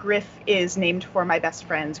 Griff is named for my best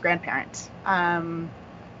friend's grandparent.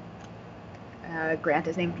 Grant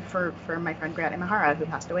is named for my friend Grant Imahara, who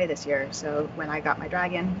passed away this year. So when I got my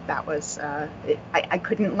dragon, that was I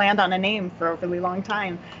couldn't land on a name for a really long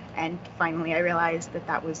time, and finally I realized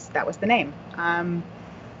that was the name.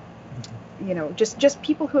 Just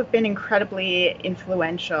people who have been incredibly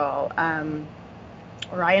influential.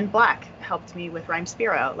 Orion Black helped me with Rhyme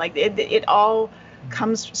Spiro. Like it all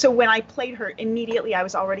comes. So when I played her, immediately I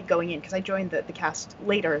was already going in, because I joined the cast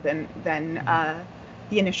later than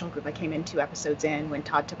the initial group. I came in 2 episodes in when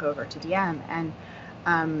Todd took over to DM, and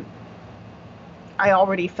I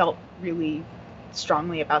already felt really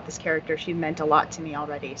strongly about this character. She meant a lot to me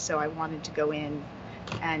already, so I wanted to go in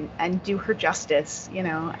and do her justice,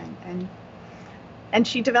 and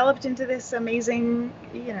she developed into this amazing,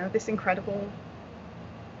 this incredible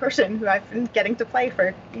person who I've been getting to play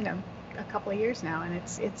for, a couple of years now, and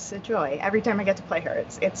it's a joy every time I get to play her.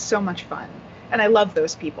 It's so much fun, and I love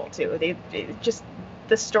those people too. They just,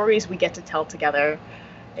 the stories we get to tell together,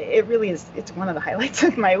 it really is. It's one of the highlights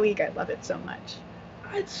of my week. I love it so much.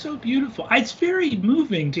 It's so beautiful. It's very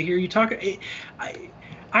moving to hear you talk.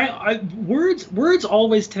 Words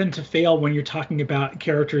always tend to fail when you're talking about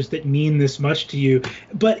characters that mean this much to you.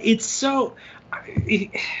 But it's such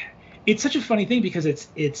a funny thing, because it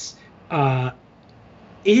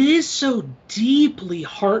is so deeply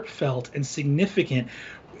heartfelt and significant.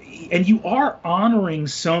 And you are honoring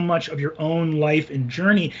so much of your own life and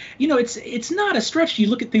journey. It's not a stretch. You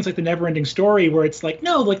look at things like the Neverending Story, where it's like,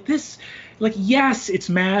 no, like this, like, yes, it's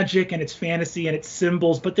magic and it's fantasy and it's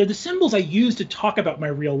symbols, but they're the symbols I use to talk about my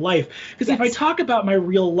real life. Because if I talk about my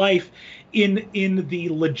real life in the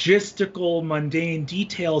logistical, mundane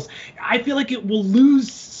details, I feel like it will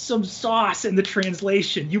lose some sauce in the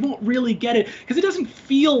translation. You won't really get it, because it doesn't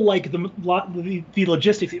feel like the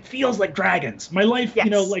logistics. It feels like dragons. My life,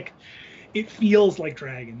 it feels like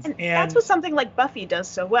dragons. And that's what something like Buffy does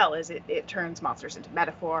so well, is it turns monsters into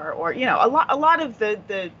metaphor, or a lot of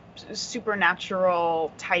the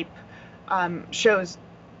supernatural type shows.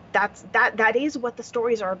 That is what the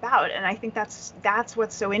stories are about, and I think that's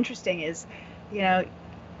what's so interesting is,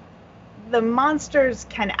 the monsters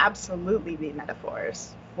can absolutely be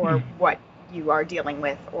metaphors for what you are dealing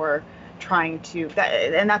with or trying to.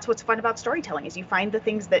 And that's what's fun about storytelling, is you find the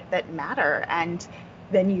things that matter, and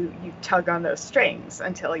then you tug on those strings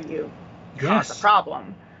until you cause a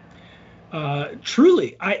problem.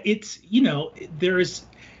 Truly, there's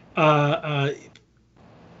the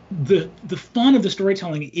fun of the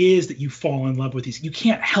storytelling is that you fall in love with these. You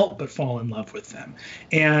can't help but fall in love with them,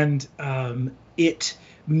 and it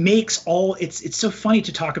makes it's so funny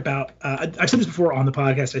to talk about. I've said this before on the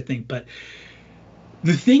podcast, I think, but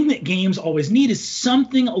the thing that games always need is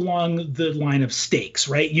something along the line of stakes,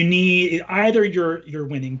 right? You need either you're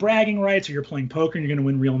winning bragging rights, or you're playing poker and you're going to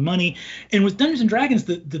win real money. And with Dungeons and Dragons,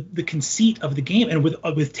 the conceit of the game, and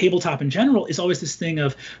with tabletop in general, is always this thing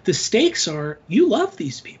of the stakes are you love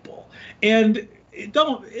these people, and it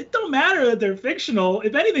don't matter that they're fictional.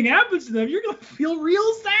 If anything happens to them, you're going to feel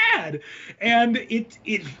real sad, and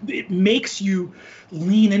it makes you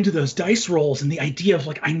lean into those dice rolls and the idea of,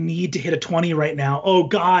 like, I need to hit a 20 right now. Oh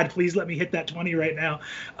God, please let me hit that 20 right now.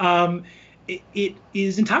 It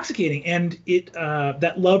is intoxicating, and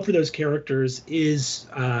that love for those characters is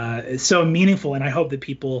so meaningful. And I hope that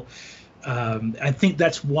people, I think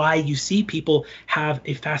that's why you see people have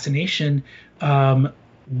a fascination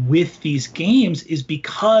with these games, is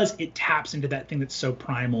because it taps into that thing that's so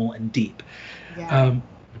primal and deep. Yeah.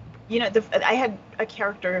 I had a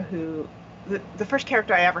character who, the first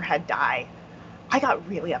character I ever had die, I got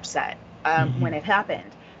really upset when it happened,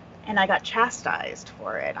 and I got chastised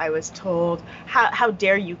for it. I was told, how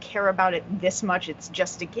dare you care about it this much? It's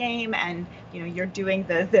just a game, and you're doing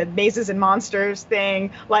the mazes and monsters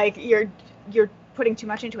thing, like you're putting too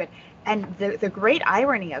much into it. And the great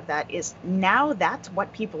irony of that is now that's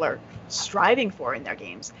what people are striving for in their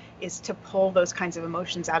games, is to pull those kinds of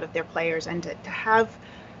emotions out of their players, and to have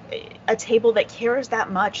a table that cares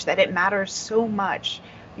that much, that it matters so much.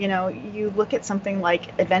 You know, you look at something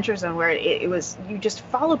like Adventure Zone, where it was, you just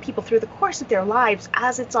follow people through the course of their lives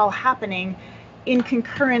as it's all happening in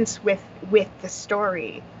concurrence with the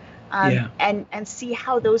story. And see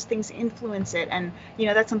how those things influence it. And, you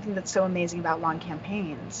know, that's something that's so amazing about long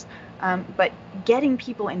campaigns. But getting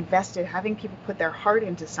people invested, having people put their heart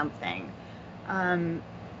into something,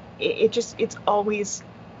 it's always,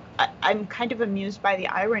 I'm kind of amused by the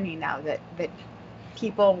irony now that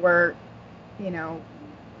people were, you know,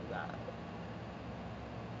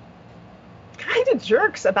 kind of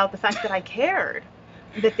jerks about the fact that I cared,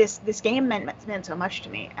 that this game meant so much to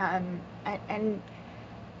me. And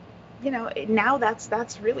you know, now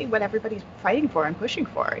that's really what everybody's fighting for and pushing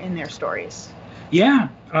for in their stories. Yeah.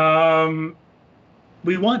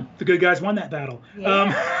 We won. The good guys won that battle.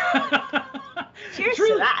 Yeah. Cheers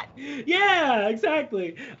to that. Yeah,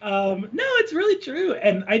 exactly. No, it's really true.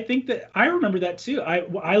 And I think that I remember that too.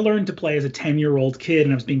 I learned to play as a 10-year-old kid,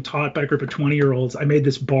 and I was being taught by a group of 20-year-olds. I made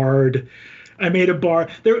this bard. I made a bar.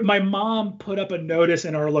 My mom put up a notice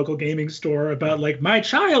in our local gaming store about, like, my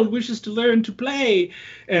child wishes to learn to play,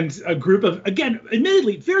 and a group of, again,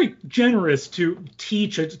 admittedly very generous to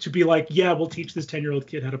teach, to be like, yeah, we'll teach this 10-year-old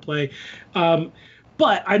kid how to play.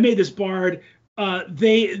 But I made this bard.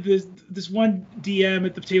 This one DM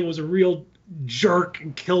at the table was a real jerk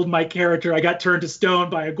and killed my character. I got turned to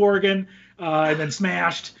stone by a gorgon and then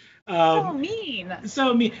smashed. So mean.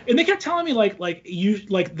 And they kept telling me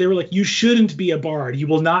they were like, you shouldn't be a bard. You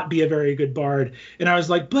will not be a very good bard. And I was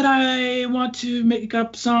like, but I want to make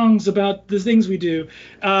up songs about the things we do.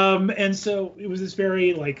 And so it was this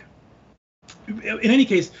very, like, in any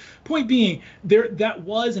case, point being, that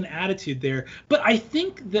was an attitude there. But I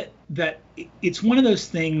think that it's one of those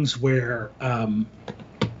things where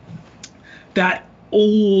that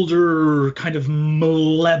older kind of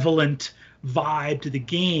malevolent vibe to the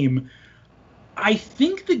game, I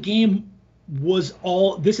think the game was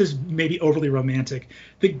all, this is maybe overly romantic,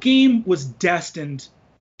 the game was destined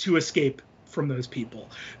to escape from those people,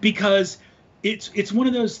 because it's one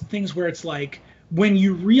of those things where it's like, when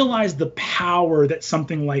you realize the power that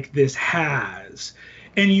something like this has,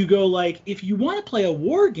 and you go, like, if you want to play a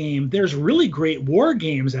war game, there's really great war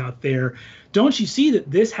games out there. Don't you see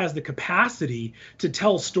that this has the capacity to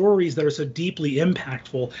tell stories that are so deeply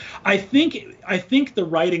impactful? I think the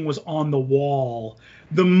writing was on the wall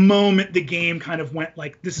the moment the game kind of went,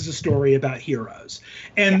 like, this is a story about heroes,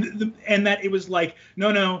 and that it was like,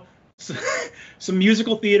 no. Some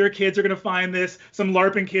musical theater kids are going to find this. Some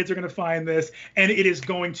LARPing kids are going to find this, and it is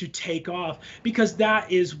going to take off, because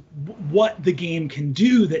that is what the game can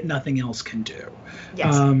do that nothing else can do.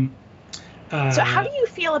 Yes. So how do you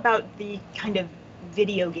feel about the kind of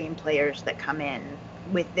video game players that come in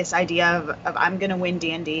with this idea of I'm going to win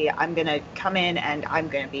D&D, I'm going to come in and I'm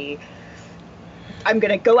going to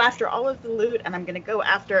go after all of the loot, and I'm going to go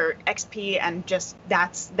after XP, and just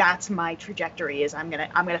that's my trajectory, is I'm going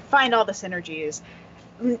to find all the synergies.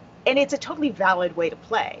 And it's a totally valid way to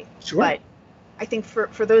play. Sure. But I think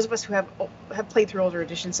for those of us who have played through older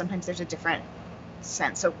editions, sometimes there's a different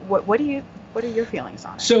sense. So what are your feelings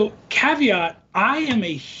on it? So, caveat, I am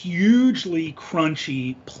a hugely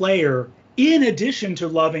crunchy player in addition to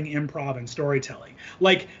loving improv and storytelling.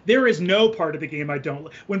 Like, there is no part of the game I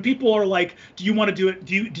don't. When people are like, do you want to do it?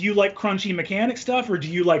 Do you like crunchy mechanic stuff, or do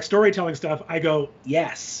you like storytelling stuff? I go,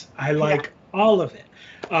 yes, I like all of it.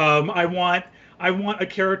 I want a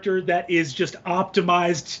character that is just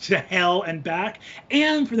optimized to hell and back,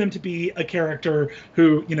 and for them to be a character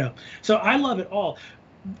who, you know, so I love it all.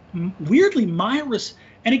 Weirdly,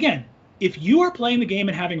 and again, if you are playing the game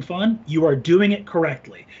and having fun, you are doing it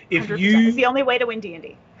correctly. It's the only way to win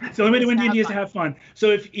D&D. It's the only way to win D&D is to have fun.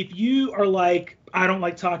 So if you are like, I don't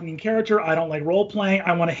like talking in character, I don't like role playing,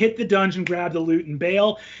 I want to hit the dungeon, grab the loot, and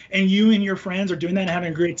bail, and you and your friends are doing that and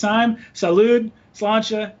having a great time, salud,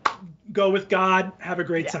 sláinte, go with God, have a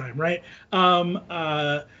great time, right?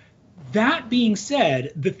 That being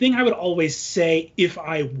said, the thing I would always say if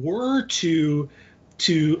I were to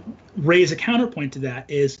raise a counterpoint to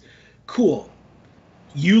that is, cool,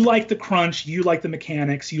 you like the crunch, you like the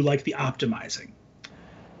mechanics, you like the optimizing.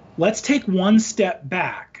 Let's take one step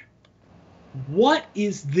back. What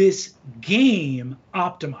is this game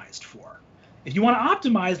optimized for? If you want to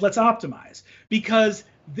optimize, let's optimize, because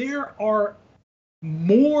there are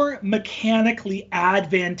more mechanically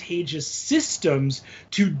advantageous systems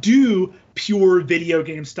to do pure video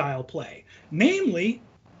game style play, namely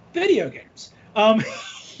video games. Um,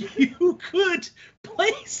 you could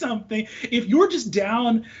play something if you're just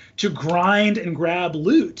down to grind and grab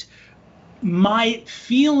loot. My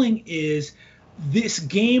feeling is this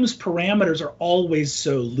game's parameters are always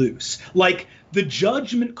so loose. Like the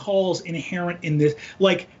judgment calls inherent in this,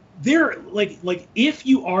 like they're like if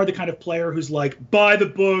you are the kind of player who's like, buy the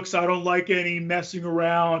books, I don't like any messing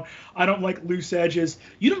around, I don't like loose edges.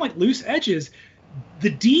 You don't like loose edges. The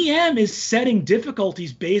DM is setting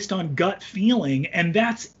difficulties based on gut feeling, and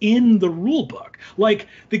that's in the rule book. Like,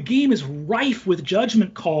 the game is rife with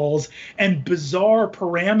judgment calls and bizarre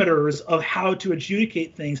parameters of how to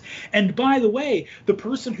adjudicate things. And by the way, the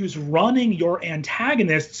person who's running your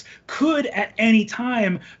antagonists could at any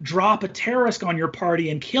time drop a terrorist on your party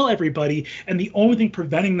and kill everybody, and the only thing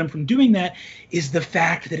preventing them from doing that is the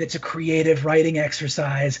fact that it's a creative writing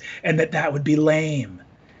exercise, and that would be lame.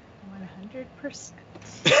 100%.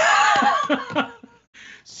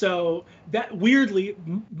 So that weirdly,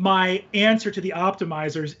 my answer to the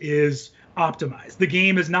optimizers is optimized. The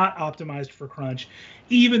game is not optimized for crunch,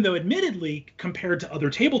 even though admittedly, compared to other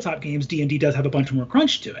tabletop games, D&D does have a bunch more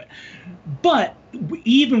crunch to it. But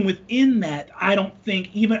even within that, I don't think,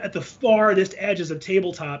 even at the farthest edges of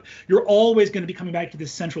tabletop, you're always going to be coming back to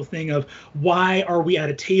this central thing of why are we at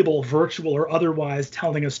a table, virtual or otherwise,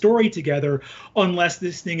 telling a story together, unless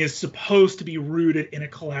this thing is supposed to be rooted in a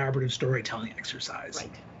collaborative storytelling exercise.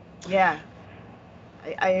 Right. Yeah.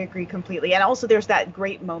 I agree completely. And also there's that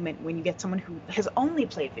great moment when you get someone who has only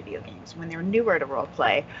played video games, when they're newer to role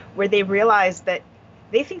play, where they realize that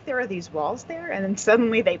they think there are these walls there, and then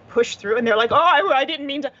suddenly they push through and they're like, oh, I didn't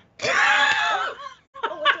mean to. Oh,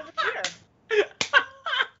 what's over here?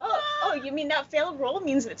 Oh, you mean that failed roll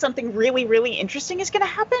means that something really, really interesting is going to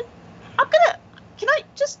happen? Okay.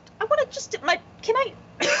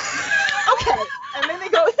 And then they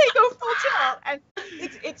go full tilt. And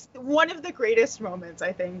it's one of the greatest moments,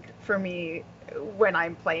 I think, for me when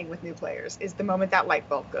I'm playing with new players, is the moment that light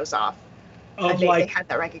bulb goes off. And they had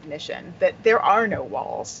that recognition that there are no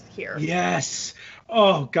walls here. Yes.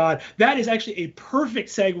 Oh, God. That is actually a perfect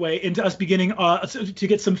segue into us beginning to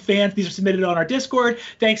get some fans. These are submitted on our Discord.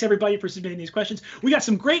 Thanks, everybody, for submitting these questions. We got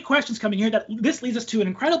some great questions coming here. This leads us to an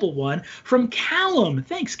incredible one from Callum.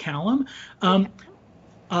 Thanks, Callum.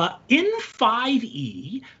 In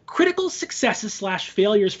 5e, critical successes /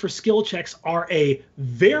 failures for skill checks are a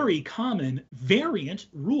very common variant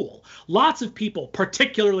rule. Lots of people,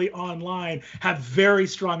 particularly online, have very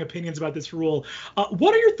strong opinions about this rule.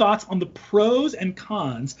 What are your thoughts on the pros and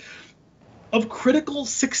cons of critical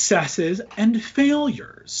successes and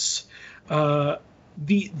failures? The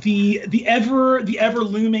ever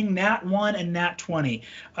looming Nat 1 and Nat 20.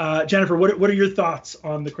 Jennifer, what are your thoughts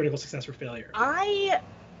on the critical success or failure?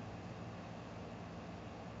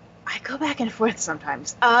 I go back and forth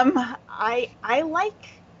sometimes. I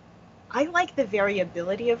like the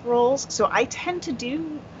variability of rolls, so I tend to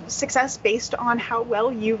do success based on how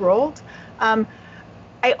well you rolled.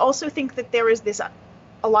 I also think that there is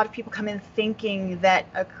a lot of people come in thinking that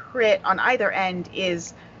a crit on either end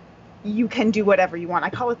is you can do whatever you want. I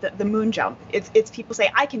call it the moon jump. It's people say,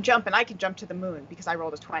 I can jump and I can jump to the moon because I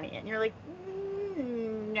rolled a 20. And you're like,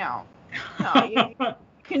 no, you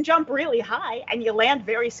can jump really high and you land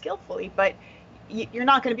very skillfully, but you're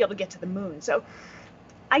not going to be able to get to the moon. So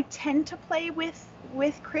I tend to play with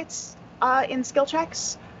crits in skill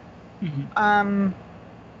checks. Mm-hmm.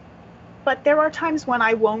 But there are times when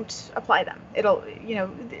I won't apply them. It'll,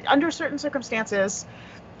 under certain circumstances,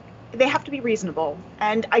 they have to be reasonable.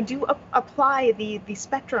 And I do apply the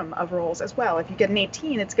spectrum of rolls as well. If you get an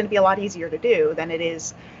 18, it's going to be a lot easier to do than it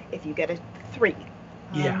is if you get a 3.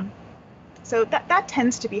 Yeah. So that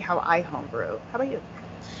tends to be how I homebrew. How about you?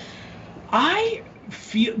 I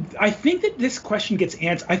think that this question gets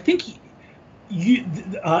answered. I think you,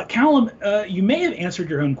 Callum, you may have answered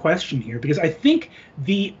your own question here, because I think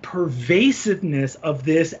the pervasiveness of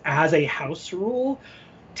this as a house rule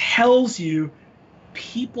tells you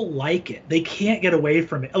people like it. They can't get away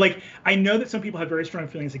from it. Like, I know that some people have very strong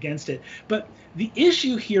feelings against it, but the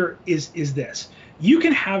issue here is this. You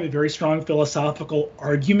can have a very strong philosophical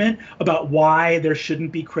argument about why there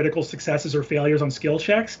shouldn't be critical successes or failures on skill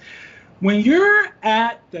checks. When you're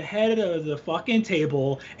at the head of the fucking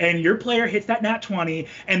table and your player hits that nat 20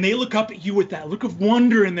 and they look up at you with that look of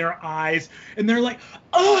wonder in their eyes and they're like,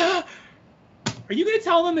 oh, are you going to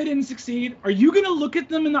tell them they didn't succeed? Are you going to look at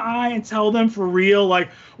them in the eye and tell them for real, like,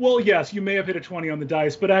 well, yes, you may have hit a 20 on the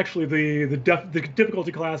dice, but actually the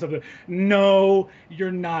difficulty class of it, no,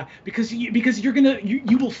 you're not, because you're going to,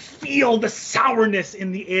 you will feel the sourness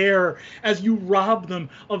in the air as you rob them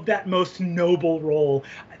of that most noble role.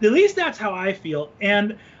 At least that's how I feel.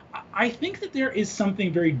 And I think that there is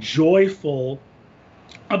something very joyful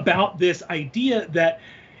about this idea that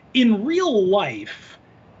in real life,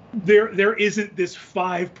 there isn't this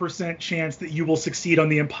 5% chance that you will succeed on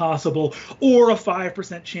the impossible, or a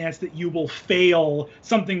 5% chance that you will fail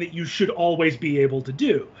something that you should always be able to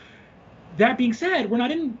do. That being said, we're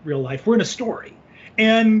not in real life, we're in a story.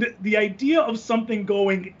 And the idea of something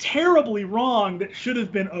going terribly wrong that should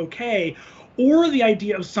have been okay, or the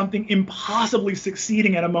idea of something impossibly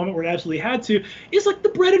succeeding at a moment where it absolutely had to, is like the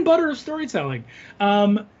bread and butter of storytelling.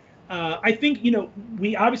 I think,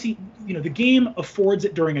 we obviously, the game affords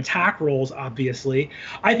it during attack rolls, obviously.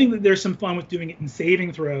 I think that there's some fun with doing it in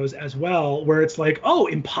saving throws as well, where it's like, oh,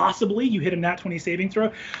 impossibly, you hit a nat 20 saving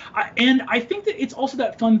throw. And I think that it's also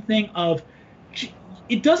that fun thing of,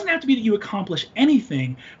 it doesn't have to be that you accomplish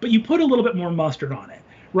anything, but you put a little bit more mustard on it,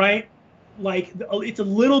 right? Like, it's a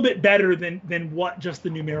little bit better than what just the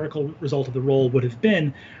numerical result of the roll would have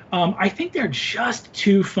been. I think they're just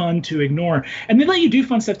too fun to ignore, and they let you do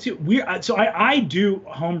fun stuff too. I do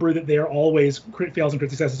homebrew that they are always crit fails and crit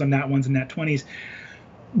successes on nat 1s and nat 20s.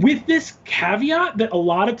 With this caveat that a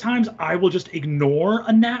lot of times I will just ignore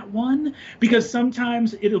a nat 1, because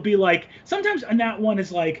sometimes it'll be like, sometimes a nat 1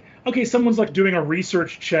 is like, okay, someone's like doing a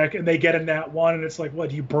research check and they get a nat 1 and it's like,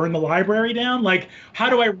 what, do you burn the library down? Like, how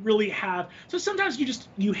do I really have? So sometimes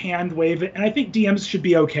you hand wave it, and I think DMs should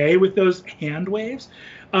be okay with those hand waves.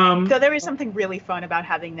 So there is something really fun about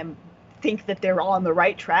having them think that they're on the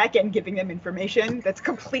right track and giving them information that's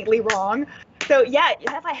completely wrong. So yeah,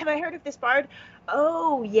 have I heard of this bard?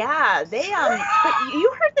 Oh yeah, they but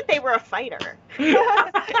you heard that they were a fighter.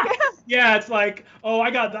 Yeah, it's like, oh, I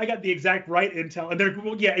got the exact right intel, and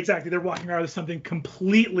they're walking around with something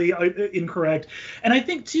completely incorrect. And I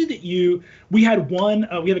think too that we have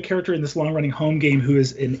a character in this long running home game who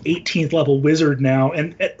is an 18th level wizard now,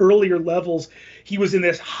 and at earlier levels he was in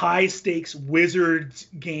this high stakes wizards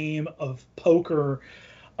game of poker,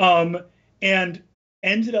 and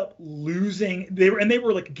ended up losing. They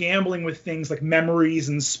were like gambling with things like memories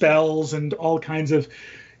and spells and all kinds of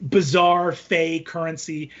bizarre fey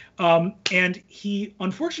currency. And he,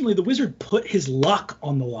 unfortunately, the wizard put his luck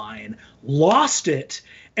on the line, lost it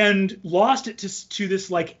to this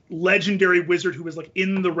like legendary wizard who was like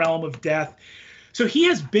in the realm of death. So he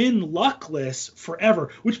has been luckless forever,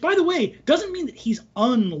 which, by the way, doesn't mean that he's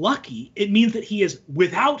unlucky. It means that he is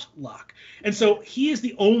without luck. And so he is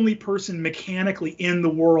the only person mechanically in the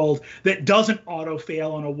world that doesn't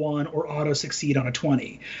auto-fail on a 1 or auto-succeed on a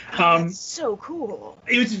 20. That's so cool.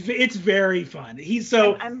 It's very fun.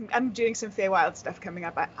 I'm doing some Feywild stuff coming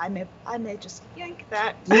up. I may just yank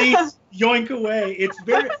that. Please yoink away. It's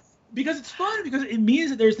very... Because it's fun, because it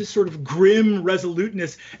means that there's this sort of grim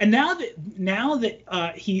resoluteness. And now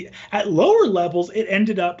that he, at lower levels, it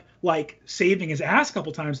ended up like saving his ass a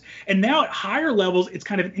couple times. And now at higher levels, it's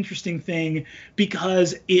kind of an interesting thing,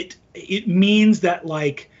 because it means that,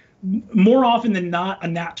 like, more often than not, a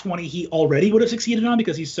nat 20 he already would have succeeded on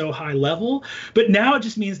because he's so high level. But now it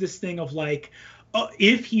just means this thing of like,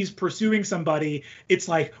 if he's pursuing somebody, it's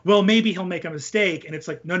like, well, maybe he'll make a mistake. And it's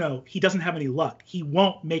like, no, he doesn't have any luck. He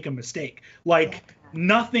won't make a mistake. Like,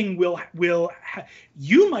 nothing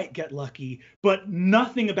you might get lucky, but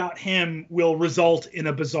nothing about him will result in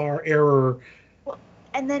a bizarre error. Well,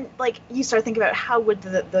 and then, like, you start thinking about how would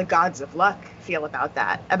the gods of luck feel about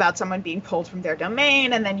that, about someone being pulled from their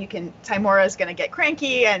domain, and then Timora's going to get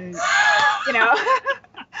cranky and,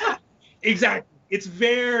 Exactly. It's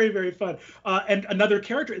very, very fun. And another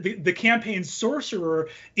character, the campaign sorcerer,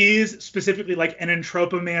 is specifically like an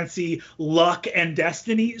entropomancy, luck and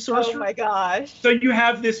destiny sorcerer. Oh my gosh. So you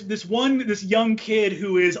have this young kid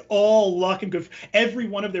who is all luck and good. Every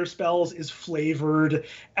one of their spells is flavored.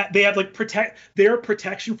 They have like their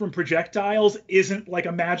protection from projectiles isn't like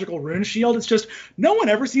a magical rune shield. It's just, no one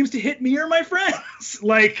ever seems to hit me or my friends.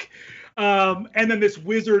 Like, and then this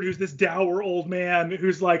wizard who's this dour old man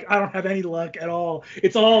who's like, I don't have any luck at all.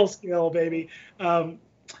 It's all skill, baby. But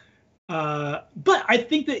I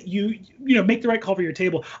think that you make the right call for your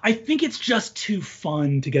table. I think it's just too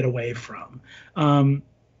fun to get away from.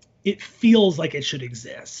 It feels like it should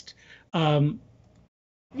exist. You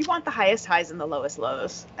want the highest highs and the lowest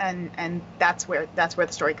lows, and that's where the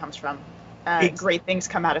story comes from. Great things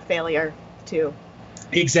come out of failure too.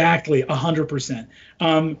 Exactly,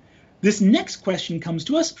 100%. This next question comes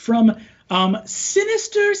to us from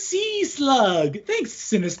Sinister Sea Slug. Thanks,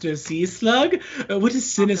 Sinister Sea Slug. What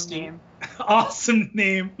is Sinister? Awesome name. Awesome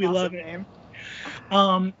name. We love it. Name.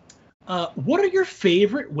 What are your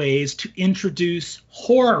favorite ways to introduce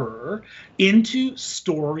horror into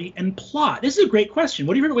story and plot? This is a great question.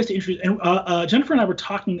 What are your favorite ways to introduce? And Jennifer and I were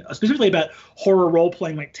talking specifically about horror role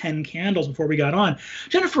playing, like 10 Candles, before we got on.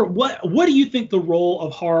 Jennifer, what do you think the role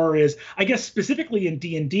of horror is? I guess specifically in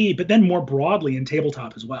D&D, but then more broadly in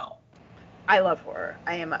tabletop as well. I love horror.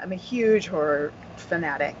 I'm a huge horror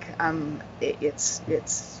fanatic. I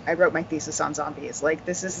wrote my thesis on zombies. Like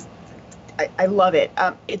this is I love it.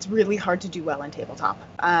 It's really hard to do well in tabletop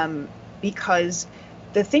because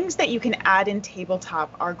the things that you can add in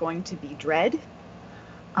tabletop are going to be dread.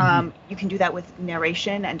 You can do that with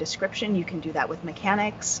narration and description. You can do that with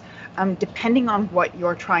mechanics, depending on what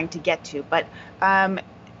you're trying to get to. But I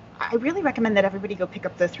really recommend that everybody go pick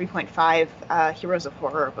up the 3.5 Heroes of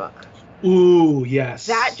Horror book. Ooh, yes.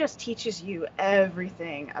 That just teaches you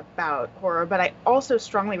everything about horror, but I also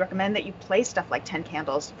strongly recommend that you play stuff like 10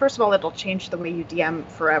 Candles. First of all, it'll change the way you DM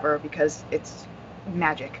forever because it's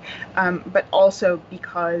magic, but also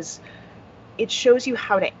because it shows you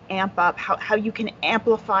how to amp up, how you can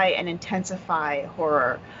amplify and intensify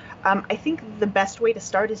horror. I think the best way to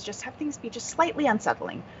start is just have things be just slightly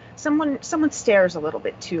unsettling. Someone stares a little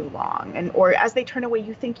bit too long, or as they turn away,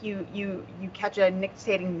 you think you catch a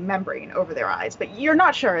nictitating membrane over their eyes, but you're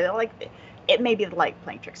not sure. Like it may be the light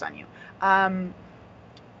playing tricks on you, and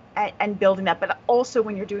building that. But also,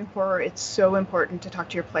 when you're doing horror, it's so important to talk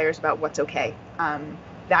to your players about what's okay.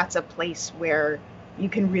 That's a place where you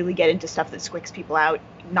can really get into stuff that squicks people out,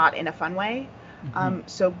 not in a fun way.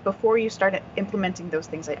 So before you start implementing those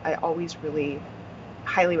things, I always really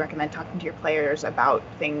highly recommend talking to your players about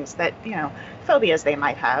things that, phobias they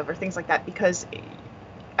might have or things like that, because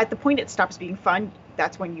at the point it stops being fun,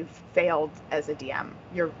 that's when you've failed as a DM.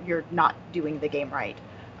 You're not doing the game right.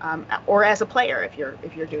 Or as a player, if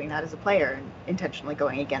you're doing that as a player and intentionally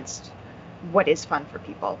going against what is fun for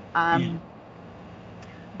people.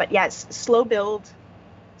 But yes, slow build,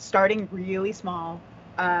 starting really small,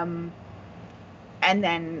 and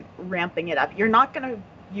then ramping it up. You're not going to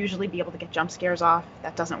usually be able to get jump scares off.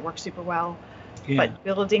 That doesn't work super well. But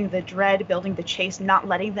building the dread, building the chase, not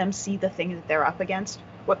letting them see the thing that they're up against.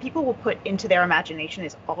 What people will put into their imagination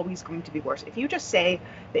is always going to be worse. If you just say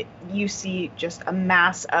that you see just a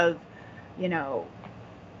mass of,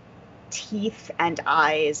 teeth and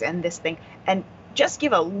eyes and this thing, and just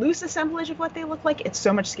give a loose assemblage of what they look like, it's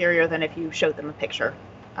so much scarier than if you showed them a picture.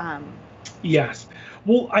 Yes.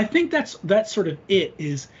 Well, I think that's sort of it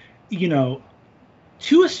is,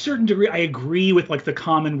 to a certain degree, I agree with like the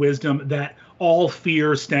common wisdom that all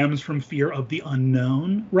fear stems from fear of the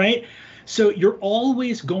unknown, right? So you're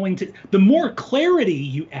always going to, the more clarity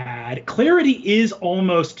you add, clarity is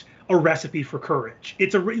almost a recipe for courage.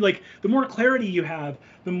 It's like the more clarity you have,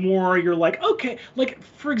 the more you're like, okay, like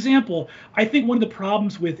for example, I think one of the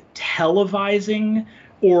problems with televising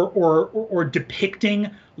or depicting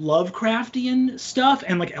Lovecraftian stuff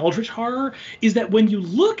and like eldritch horror is that when you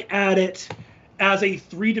look at it as a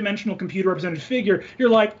three-dimensional computer represented figure, you're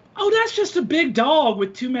like, oh, that's just a big dog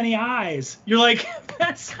with too many eyes. You're like,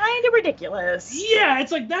 that's kind of ridiculous. Yeah,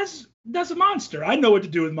 it's like that's a monster. I know what to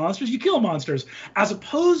do with monsters. You kill monsters. As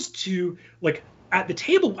opposed to like at the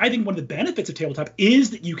table, I think one of the benefits of tabletop is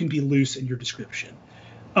that you can be loose in your description.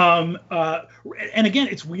 And again,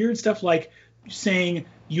 it's weird stuff like saying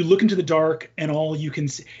you look into the dark and all you can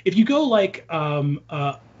see. If you go like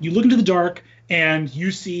you look into the dark and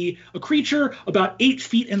you see a creature about 8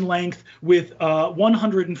 feet in length with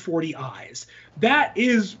 140 eyes. That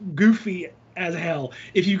is goofy as hell.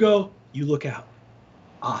 If you go, you look out,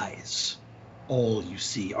 eyes. All you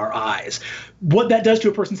see are eyes. What that does to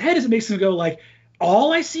a person's head is it makes them go like,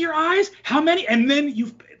 all I see are eyes? How many? And then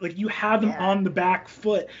you have them on the back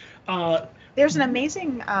foot. There's an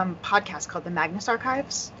amazing podcast called The Magnus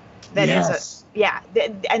Archives.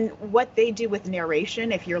 And what they do with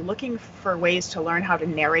narration, if you're looking for ways to learn how to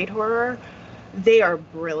narrate horror, they are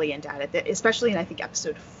brilliant at it. Especially in, I think,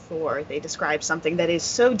 episode 4, they describe something that is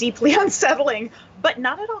so deeply unsettling, but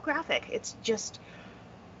not at all graphic.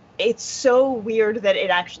 It's so weird that it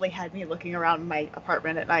actually had me looking around my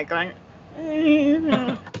apartment at night going,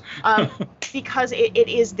 because it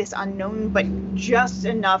is this unknown, but just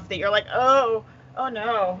enough that you're like, oh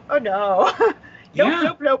no.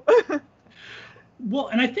 Nope. Well,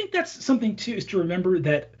 and I think that's something too, is to remember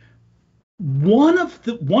that one of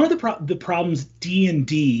the problems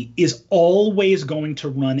D&D is always going to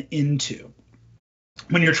run into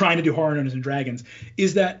when you're trying to do horror Dungeons and Dragons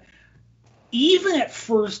is that even at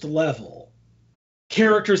first level,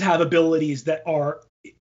 characters have abilities that are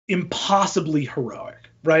impossibly heroic,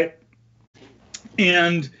 right?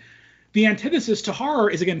 And the antithesis to horror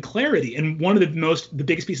is, again, clarity. And one of the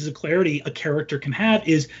biggest pieces of clarity a character can have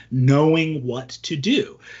is knowing what to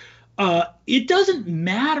do. It doesn't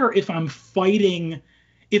matter if I'm fighting.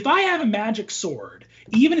 If I have a magic sword,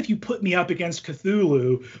 even if you put me up against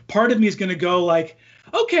Cthulhu, part of me is going to go like,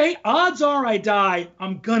 okay, odds are I die.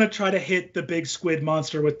 I'm going to try to hit the big squid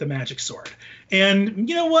monster with the magic sword. And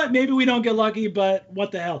you know what? Maybe we don't get lucky, but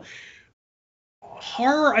what the hell?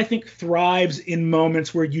 Horror, I think, thrives in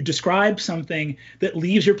moments where you describe something that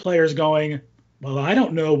leaves your players going, well, I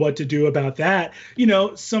don't know what to do about that. You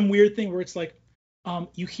know, some weird thing where it's like,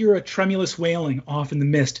 you hear a tremulous wailing off in the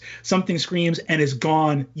mist. Something screams and is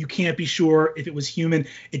gone. You can't be sure if it was human.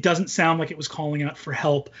 It doesn't sound like it was calling out for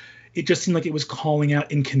help. It just seemed like it was calling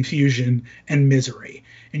out in confusion and misery.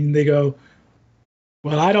 And they go,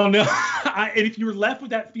 well, I don't know. And if you're left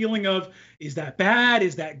with that feeling of, is that bad?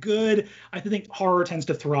 Is that good? I think horror tends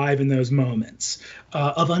to thrive in those moments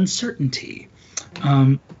of uncertainty.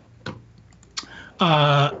 But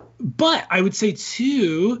I would say,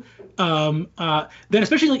 too, that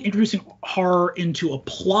especially like introducing horror into a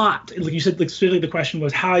plot, like you said, like specifically the question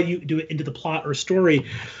was how you do it into the plot or story.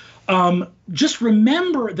 Just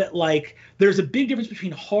remember that like there's a big difference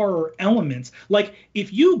between horror elements. Like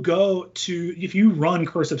if you run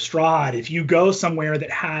Curse of Strahd, if you go somewhere that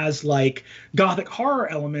has like gothic horror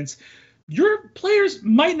elements, your players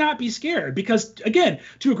might not be scared because, again,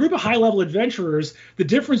 to a group of high-level adventurers, the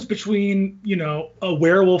difference between, you know, a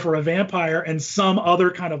werewolf or a vampire and some other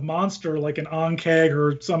kind of monster like an Ankeg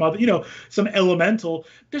or some other, you know, some elemental,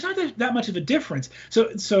 there's not that much of a difference.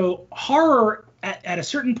 So horror at a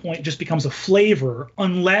certain point just becomes a flavor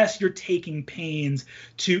unless you're taking pains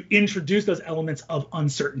to introduce those elements of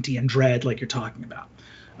uncertainty and dread like you're talking about.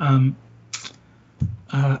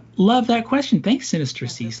 Love that question. Thanks, Sinister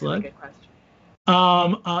Sea Slug. Good question.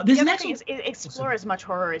 This the next thing is explore as much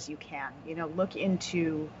horror as you can. You know, look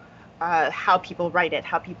into how people write it,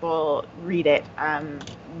 how people read it,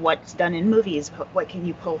 what's done in movies, what can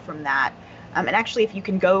you pull from that. And actually, if you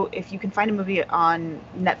can find a movie on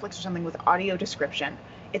Netflix or something with audio description,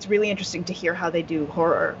 it's really interesting to hear how they do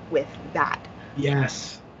horror with that.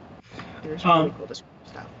 Yes. There's really cool description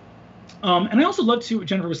stuff. And I also love to what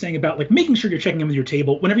Jennifer was saying about like making sure you're checking in with your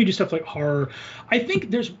table whenever you do stuff like horror. I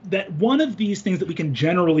think there's that one of these things that we can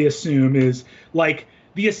generally assume is like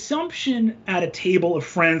the assumption at a table of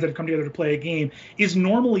friends that have come together to play a game is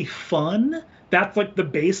normally fun. That's like the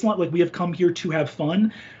baseline. Like we have come here to have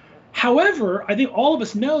fun. However, I think all of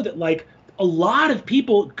us know that like a lot of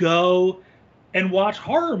people go and watch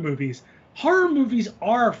horror movies. Horror movies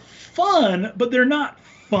are fun, but they're not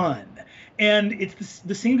fun. And it's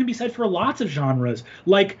the same can be said for lots of genres.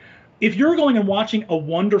 Like, if you're going and watching a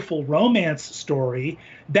wonderful romance story,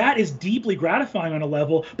 that is deeply gratifying on a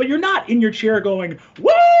level, but you're not in your chair going,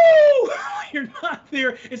 woo! You're not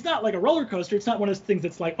there. It's not like a roller coaster. It's not one of those things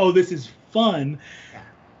that's like, oh, this is fun.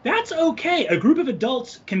 That's okay. A group of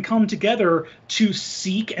adults can come together to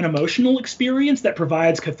seek an emotional experience that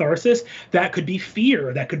provides catharsis. That could be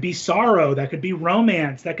fear. That could be sorrow. That could be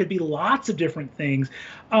romance. That could be lots of different things.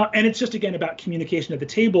 And it's just, again, about communication at the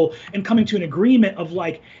table and coming to an agreement of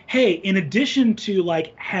like, hey, in addition to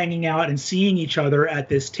like hanging out and seeing each other at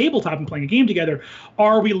this tabletop and playing a game together,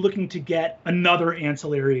 are we looking to get another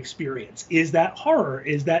ancillary experience? Is that horror?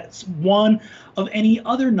 Is that one of any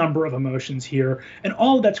other number of emotions here? And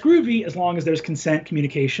all of that's groovy as long as there's consent,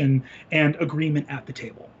 communication, and agreement at the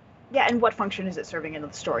table. Yeah, and what function is it serving in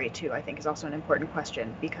the story, too, I think is also an important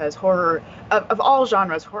question, because horror, of all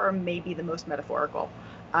genres, horror may be the most metaphorical.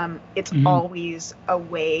 It's always a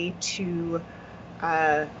way to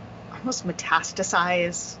almost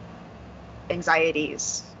metastasize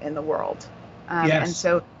anxieties in the world. Yes. And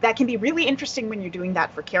so that can be really interesting when you're doing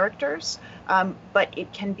that for characters, but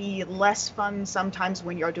it can be less fun sometimes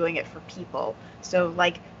when you're doing it for people. So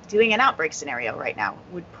like doing an outbreak scenario right now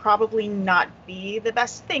would probably not be the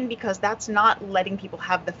best thing because that's not letting people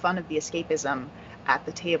have the fun of the escapism at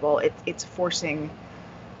the table. It's forcing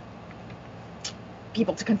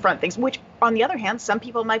people to confront things, which on the other hand, some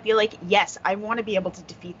people might be like, yes, I want to be able to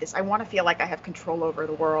defeat this. I want to feel like I have control over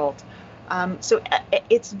the world. So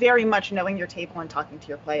it's very much knowing your table and talking to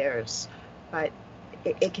your players, but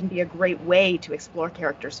it can be a great way to explore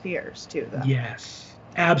characters' fears too, though. Yes,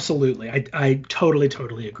 absolutely. I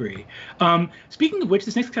totally agree. Speaking of which,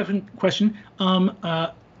 this next question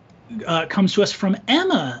comes to us from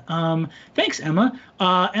Emma. Thanks, Emma.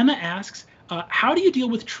 Emma asks, how do you deal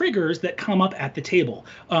with triggers that come up at the table?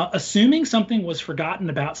 Assuming something was forgotten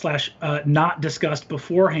about / not discussed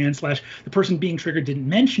beforehand / the person being triggered didn't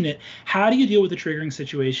mention it, how do you deal with a triggering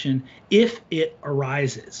situation if it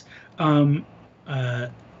arises?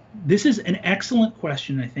 This is an excellent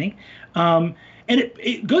question, I think. And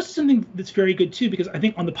it goes to something that's very good, too, because I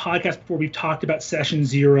think on the podcast before we've talked about session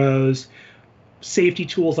zeros, safety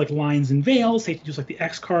tools like lines and veils, safety tools like the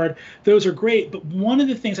X card. Those are great. But one of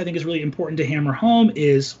the things I think is really important to hammer home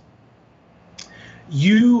is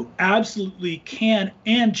you absolutely can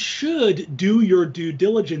and should do your due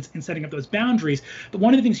diligence in setting up those boundaries. But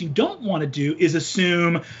one of the things you don't want to do is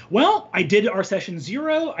assume, well, I did our session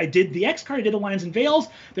zero, I did the X card, I did the lines and veils,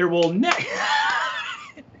 there will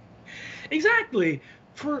exactly,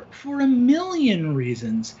 for a million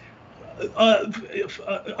reasons.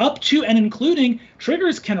 Up to and including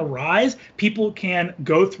triggers can arise. People can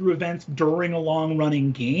go through events during a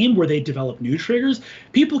long-running game where they develop new triggers.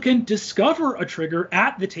 People can discover a trigger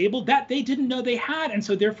at the table that they didn't know they had, and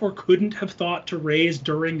so therefore couldn't have thought to raise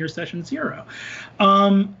during your session zero.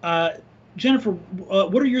 Jennifer,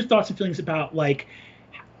 what are your thoughts and feelings about like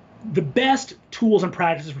the best tools and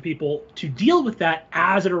practices for people to deal with that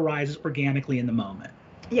as it arises organically in the moment?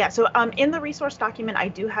 Yeah, so in the resource document, I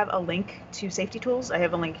do have a link to safety tools. I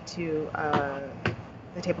have a link to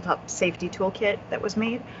the tabletop safety toolkit that was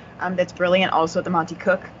made. That's brilliant. Also, the Monty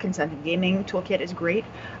Cook consented gaming toolkit is great.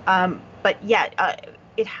 But yeah,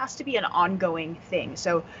 it has to be an ongoing thing.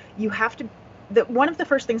 So you have to. One of the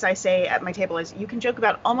first things I say at my table is you can joke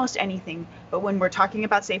about almost anything, but when we're talking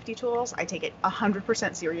about safety tools, I take it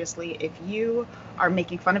 100% seriously. If you are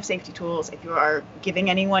making fun of safety tools, if you are giving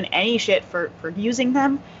anyone any shit for using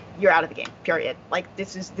them, you're out of the game, period. Like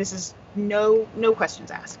this is no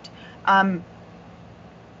questions asked.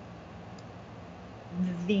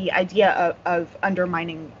 The idea of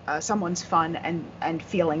undermining someone's fun and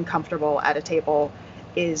feeling comfortable at a table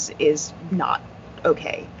is not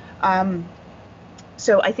okay.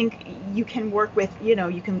 So I think you can work with,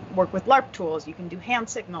 LARP tools, you can do hand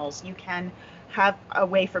signals, you can have a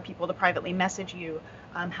way for people to privately message you,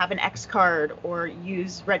 have an X card or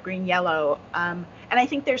use red, green, yellow. And I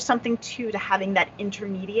think there's something to having that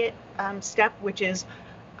intermediate step, which is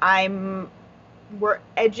we're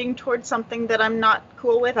edging towards something that I'm not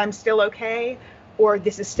cool with, I'm still okay, or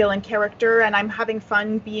this is still in character and I'm having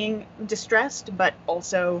fun being distressed, but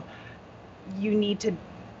also you need to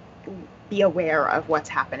be aware of what's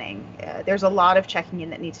happening. There's a lot of checking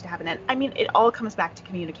in that needs to happen. And I mean, it all comes back to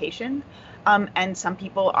communication. And some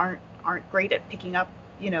people aren't great at picking up,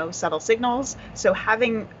 subtle signals. So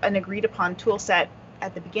having an agreed upon tool set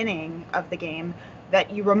at the beginning of the game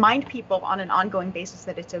that you remind people on an ongoing basis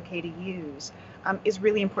that it's okay to use is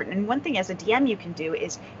really important. And one thing as a DM you can do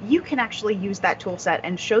is you can actually use that tool set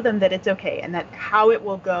and show them that it's okay and that how it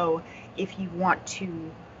will go if you want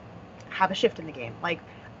to have a shift in the game. Like,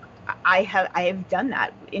 I have done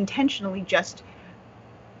that intentionally, just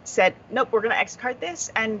said, nope, we're going to X card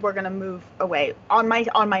this and we're going to move away on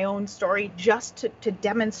my own story just to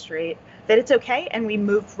demonstrate that it's okay, and we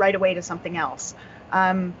move right away to something else.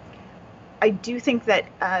 I do think that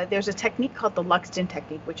there's a technique called the Luxton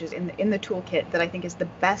technique, which is in the toolkit, that I think is the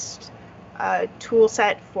best tool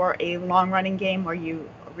set for a long-running game where you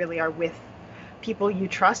really are with people you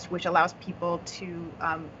trust, which allows people to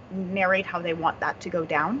narrate how they want that to go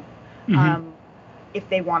down. Mm-hmm. If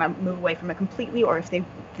they want to move away from it completely, or if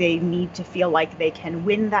they need to feel like they can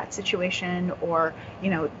win that situation, or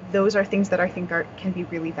those are things that I think can be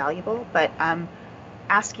really valuable. But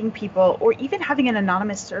asking people, or even having an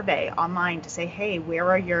anonymous survey online to say, hey, what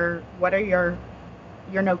are your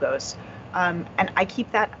no-goes? And I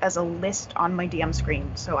keep that as a list on my DM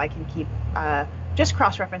screen, so I can keep just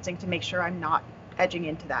cross-referencing to make sure I'm not edging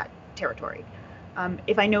into that territory.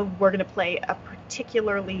 If I know we're going to play a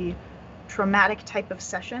particularly traumatic type of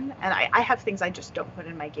session, and I have things I just don't put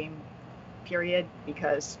in my game, period,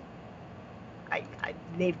 because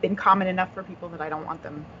they've been common enough for people that I don't want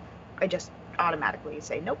them. I just automatically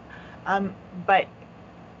say nope. But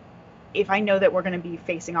if I know that we're going to be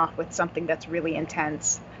facing off with something that's really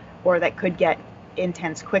intense, or that could get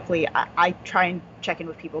intense quickly, I try and check in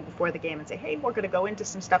with people before the game and say, hey, we're going to go into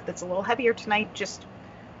some stuff that's a little heavier tonight.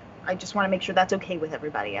 I just want to make sure that's okay with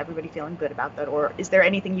everybody feeling good about that. Or is there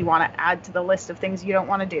anything you want to add to the list of things you don't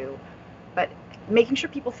want to do? But making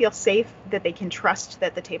sure people feel safe, that they can trust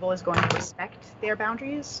that the table is going to respect their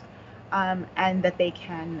boundaries, and that they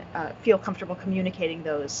can feel comfortable communicating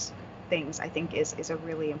those things, I think is a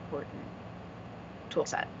really important tool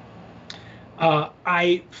set.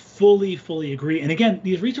 I fully agree. And again,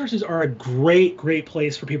 these resources are a great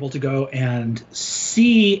place for people to go and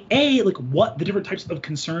see, like what the different types of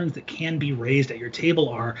concerns that can be raised at your table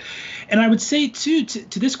are. And I would say, too,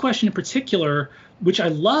 to this question in particular, which I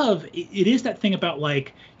love, it is that thing about,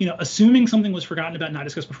 like, assuming something was forgotten about, not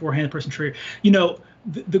discussed beforehand, the person trigger,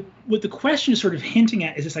 what the question is sort of hinting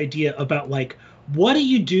at is this idea about like, what do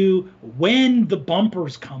you do when the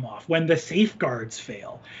bumpers come off, when the safeguards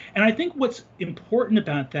fail? And I think what's important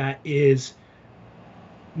about that is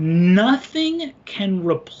nothing can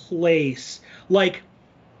replace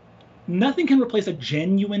a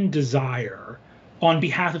genuine desire on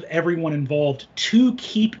behalf of everyone involved to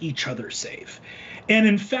keep each other safe. And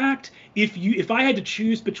in fact, if I had to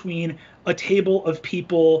choose between a table of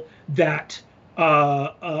people that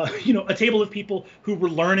a table of people who were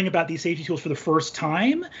learning about these safety tools for the first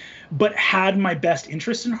time, but had my best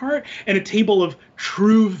interest in heart, and a table of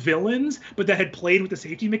true villains, but that had played with the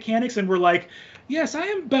safety mechanics and were like, yes, I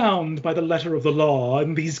am bound by the letter of the law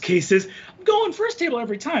in these cases, I'm going first table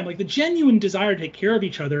every time. Like, the genuine desire to take care of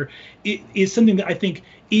each other is something that I think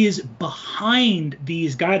is behind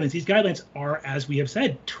these guidelines. These guidelines are, as we have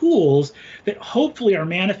said, tools that hopefully are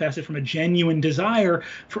manifested from a genuine desire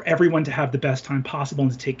for everyone to have the best time possible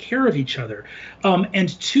and to take care of each other.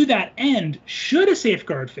 And to that end, should a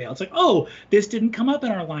safeguard fail, it's like, oh, this didn't come up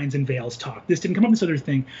in our lines and veils talk. This didn't come up in this other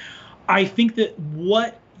thing. I think that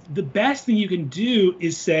the best thing you can do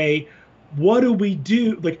is say, what do we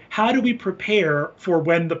do? Like, how do we prepare for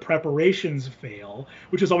when the preparations fail,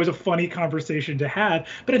 which is always a funny conversation to have.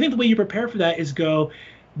 But I think the way you prepare for that is go,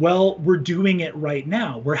 well, we're doing it right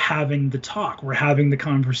now. We're having the talk. We're having the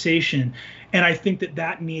conversation. And I think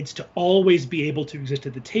that needs to always be able to exist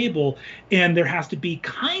at the table. And there has to be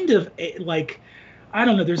kind of I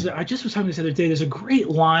don't know. I just was talking this the other day. There's a great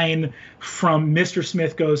line from Mr.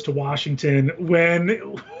 Smith Goes to Washington when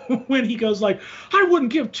he goes like, I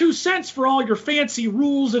wouldn't give 2 cents for all your fancy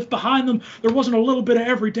rules if behind them there wasn't a little bit of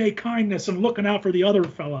everyday kindness and looking out for the other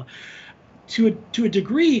fella. To a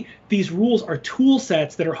degree, these rules are tool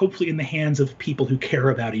sets that are hopefully in the hands of people who care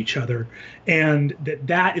about each other, and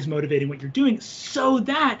that is motivating what you're doing, so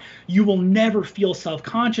that you will never feel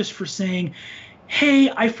self-conscious for saying,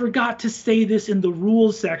 hey, I forgot to say this in the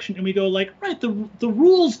rules section. And we go like, right, the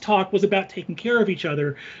rules talk was about taking care of each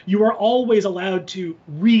other. You are always allowed to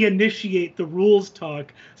reinitiate the rules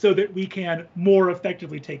talk so that we can more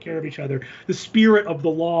effectively take care of each other. The spirit of the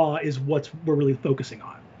law is what we're really focusing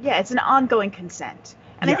on. Yeah, it's an ongoing consent.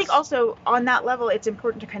 And yes. I think also on that level, it's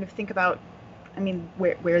important to kind of think about, I mean,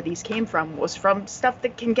 where these came from was from stuff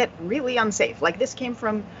that can get really unsafe. Like this came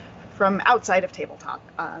from outside of table talk.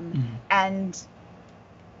 And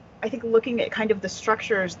I think looking at kind of the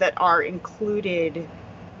structures that are included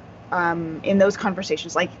in those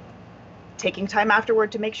conversations, like taking time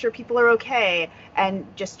afterward to make sure people are okay, and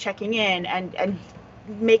just checking in and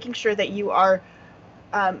making sure that you are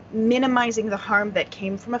minimizing the harm that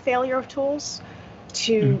came from a failure of tools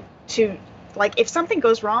to like, if something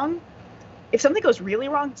goes really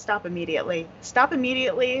wrong, stop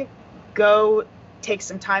immediately, go take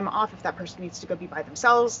some time off. If that person needs to go be by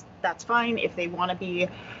themselves, that's fine. If they want to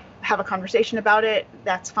have a conversation about it,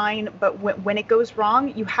 that's fine. But when it goes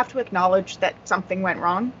wrong, you have to acknowledge that something went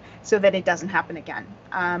wrong so that it doesn't happen again.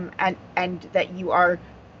 And that you are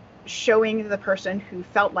showing the person who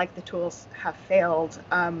felt like the tools have failed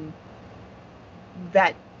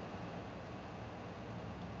that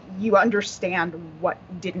you understand what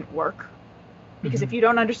didn't work. Because if you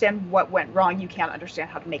don't understand what went wrong, you can't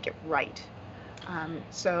understand how to make it right.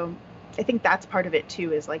 So I think that's part of it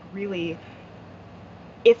too, is like, really,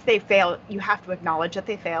 if they fail, you have to acknowledge that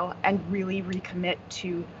they fail and really recommit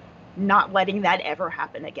to not letting that ever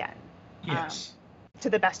happen again. Yes. To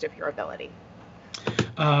the best of your ability.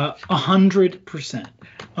 100%.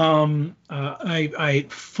 I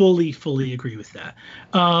fully agree with that.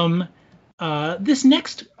 This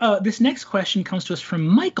next question comes to us from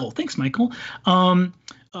Michael. Thanks, Michael.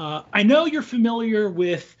 I know you're familiar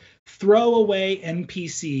with throwaway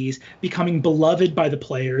NPCs becoming beloved by the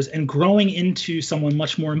players and growing into someone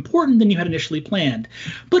much more important than you had initially planned.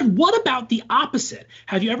 But what about the opposite?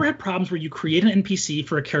 Have you ever had problems where you create an NPC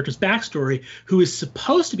for a character's backstory who is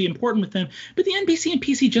supposed to be important with them, but the NPC and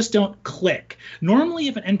PC just don't click? Normally,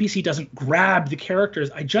 if an NPC doesn't grab the characters,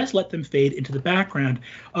 I just let them fade into the background.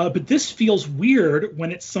 But this feels weird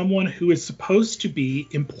when it's someone who is supposed to be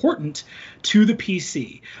important to the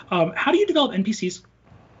PC. How do you develop NPCs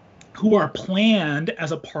who are planned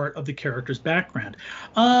as a part of the character's background?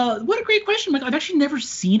 What a great question, Mike. I've actually never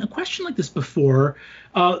seen a question like this before.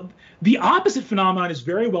 The opposite phenomenon is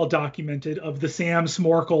very well documented, of the Sam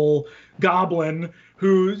Smorkel goblin,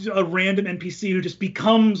 who's a random NPC who just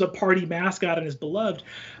becomes a party mascot and is beloved.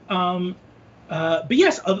 But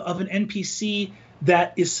yes, of an NPC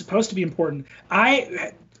that is supposed to be important.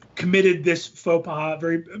 I committed this faux pas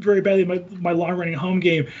very, very badly in my long-running home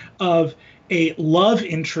game of a love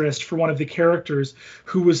interest for one of the characters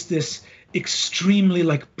who was this extremely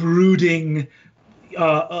like brooding,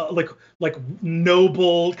 like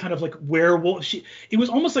noble kind of like werewolf. It was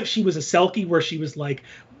almost like she was a Selkie, where she was like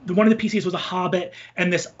one of the PCs was a hobbit,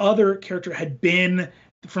 and this other character had been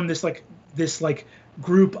from this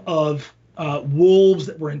group of wolves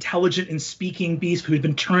that were intelligent and speaking beasts who had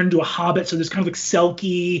been turned to a hobbit. So this kind of like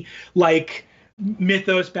Selkie like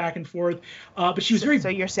mythos back and forth. But she was very. So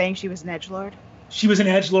you're saying she was an edgelord? She was an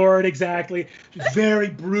edgelord, exactly. She was very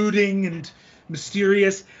brooding and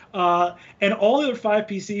mysterious. And all the other 5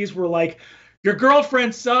 PCs were like, "Your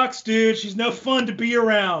girlfriend sucks, dude. She's no fun to be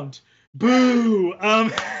around. Boo."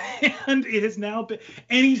 And it has now been,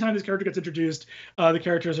 anytime this character gets introduced, the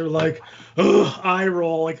characters are like, "Oh, eye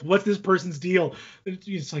roll. Like, what's this person's deal?"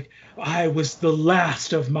 It's like, "I was the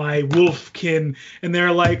last of my wolf kin," and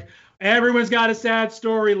they're like, "Everyone's got a sad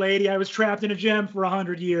story, lady. I was trapped in a gem for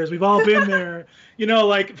 100 years. We've all been there." But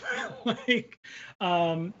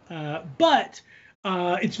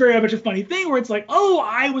it's very much a funny thing where it's like, "Oh,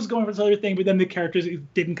 I was going for this other thing," but then the characters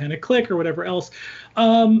didn't kind of click or whatever else.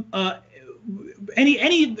 Have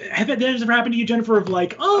that ever happened to you, Jennifer? Of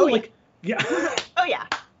like, yeah. Oh yeah.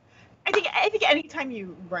 I think anytime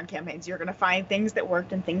you run campaigns, you're going to find things that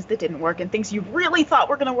worked and things that didn't work, and things you really thought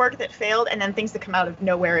were going to work that failed, and then things that come out of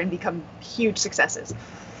nowhere and become huge successes.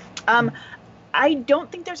 I don't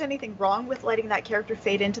think there's anything wrong with letting that character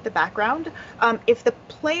fade into the background. If the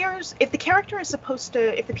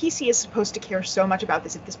PC is supposed to care so much about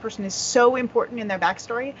this, if this person is so important in their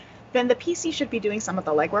backstory, then the PC should be doing some of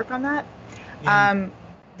the legwork on that. Yeah.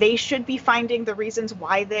 They should be finding the reasons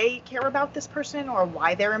why they care about this person or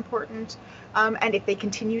why they're important, and if they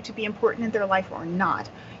continue to be important in their life or not.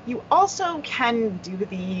 You also can do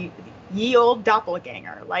the ye old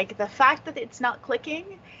doppelganger. Like, the fact that it's not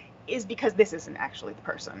clicking is because this isn't actually the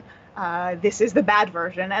person. This is the bad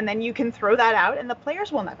version, and then you can throw that out, and the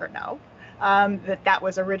players will never know that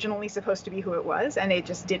was originally supposed to be who it was, and it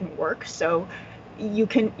just didn't work. So you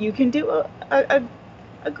can do a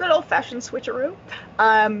good old-fashioned switcheroo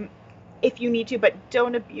if you need to, but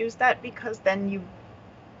don't abuse that, because then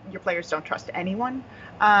your players don't trust anyone.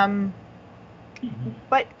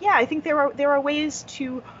 But yeah, I think there are ways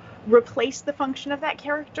to replace the function of that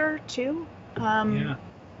character too.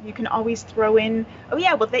 You can always throw in,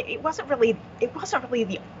 it wasn't really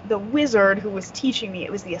the wizard who was teaching me.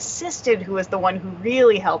 It was the assistant who was the one who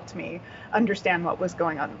really helped me understand what was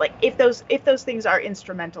going on. Like, if those things are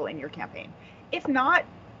instrumental in your campaign. If not,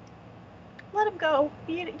 let them go.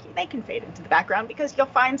 They can fade into the background, because you'll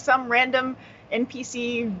find some random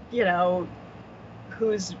NPC,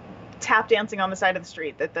 who's tap dancing on the side of the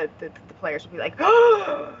street that the players will be like,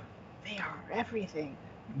 "Oh, they are everything."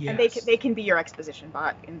 Yes. And they can be your exposition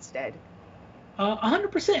bot instead.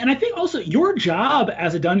 100%. And I think also your job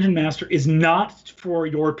as a dungeon master is not for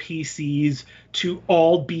your PCs to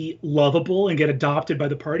all be lovable and get adopted by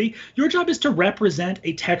the party. Your job is to represent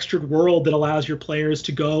a textured world that allows your players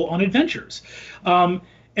to go on adventures. And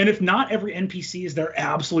if not every NPC is their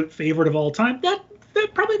absolute favorite of all time, that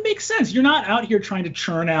probably makes sense. You're not out here trying to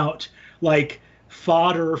churn out like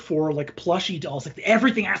fodder for like plushie dolls, like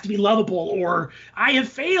everything has to be lovable or I have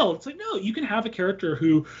failed. It's like, no, you can have a character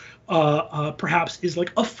who perhaps is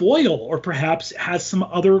like a foil, or perhaps has some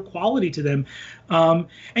other quality to them. And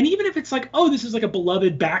even if it's like, oh, this is like a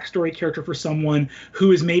beloved backstory character for someone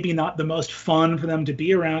who is maybe not the most fun for them to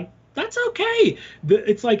be around, that's okay.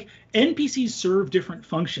 It's like NPCs serve different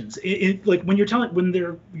functions. Like when you're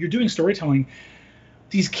doing storytelling,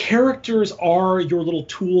 these characters are your little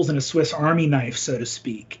tools in a Swiss Army knife, so to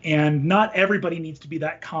speak. And not everybody needs to be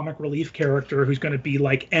that comic relief character who's going to be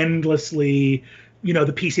like endlessly, the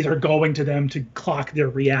PCs are going to them to clock their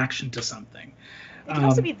reaction to something. It can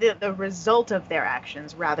also be the result of their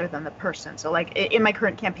actions rather than the person. So like in my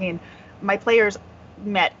current campaign, my players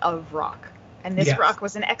met a Vrock. And this Vrock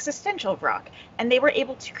was an existential Vrock. And they were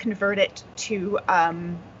able to convert it to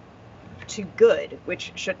good,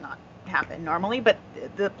 which should not happen normally, but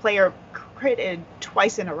the player critted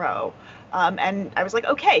twice in a row, and I was like,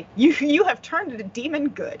 okay, you have turned a demon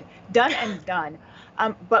good, done and done.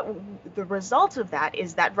 But the result of that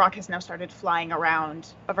is that Vrock has now started flying around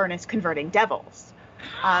Avernus converting devils,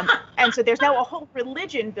 and so there's now a whole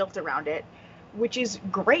religion built around it, which is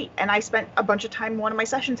great. And I spent a bunch of time in one of my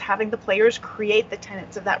sessions having the players create the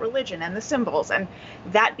tenets of that religion and the symbols, and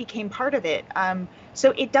that became part of it.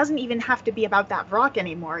 So it doesn't even have to be about that Vrock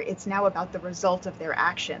anymore. It's now about the result of their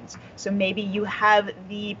actions. So maybe you have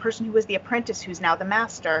the person who was the apprentice who's now the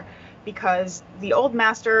master, because the old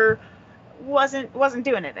master wasn't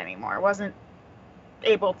doing it anymore, wasn't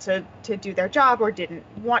able to do their job, or didn't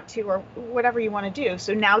want to, or whatever you want to do.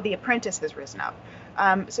 So now the apprentice has risen up.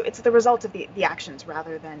 So it's the result of the actions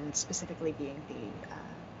rather than specifically being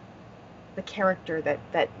the character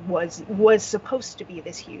that was supposed to be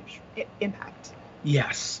this huge impact.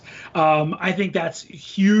 Yes. I think that's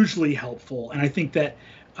hugely helpful. And I think that,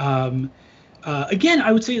 again,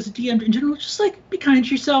 I would say as a DM in general, just like be kind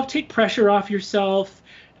to yourself, take pressure off yourself.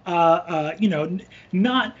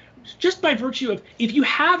 Not just by virtue of if you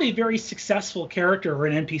have a very successful character or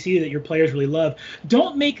an NPC that your players really love,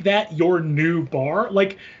 don't make that your new bar.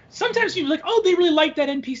 Like sometimes you're like, oh, they really like that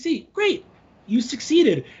NPC. Great. You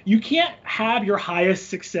succeeded. You can't have your highest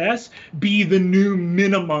success be the new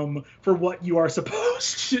minimum for what you are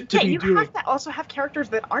supposed to be doing. You have to also have characters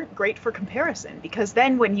that aren't great for comparison, because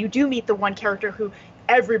then when you do meet the one character who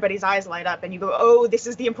everybody's eyes light up and you go, oh, this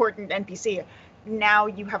is the important NPC, now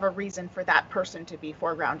you have a reason for that person to be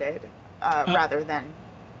foregrounded rather than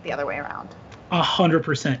the other way around.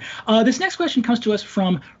 100%. This next question comes to us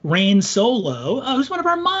from Rain Solo, who's one of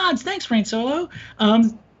our mods. Thanks, Rain Solo.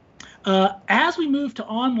 As we move to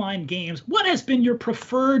online games, what has been your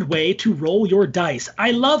preferred way to roll your dice? I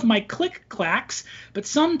love my click clacks, but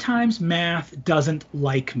sometimes math doesn't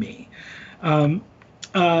like me. The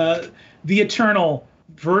eternal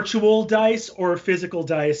virtual dice or physical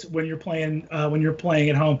dice when you're playing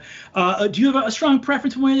at home. Do you have a strong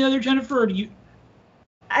preference for one or the other, Jennifer, or do you?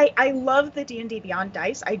 I love the D&D Beyond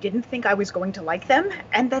dice. I didn't think I was going to like them,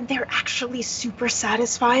 and then they're actually super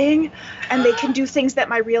satisfying, and they can do things that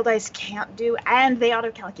my real dice can't do, and they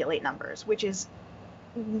auto-calculate numbers, which is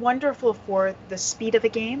wonderful for the speed of a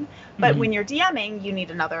game. But when you're DMing, you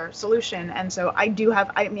need another solution, and so I do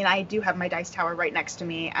have my dice tower right next to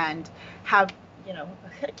me, and have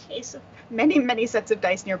a case of many sets of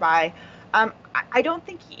dice nearby. I don't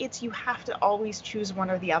think you have to always choose one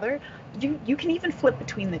or the other. You can even flip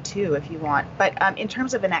between the two if you want. But in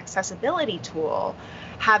terms of an accessibility tool,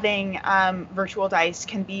 having virtual dice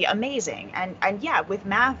can be amazing. And yeah, with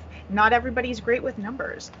math, not everybody's great with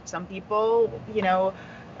numbers. Some people,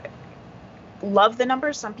 love the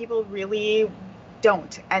numbers. Some people really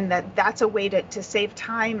don't. And that's a way to save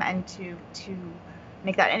time and to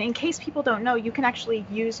make that. And in case people don't know, you can actually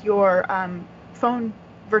use your phone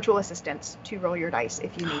virtual assistants to roll your dice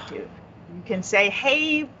if you need to. You can say,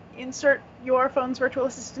 hey, insert your phone's virtual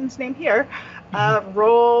assistant's name here,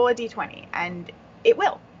 roll a d20, and it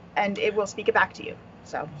will speak it back to you.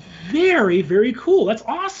 So very, very cool. That's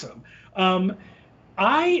awesome.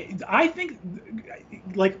 I think,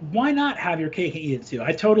 like, why not have your cake and eat it too?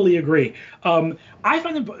 I totally agree. I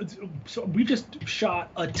find them. So we just shot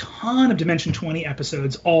a ton of Dimension 20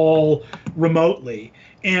 episodes all remotely,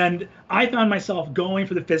 and I found myself going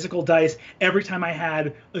for the physical dice every time I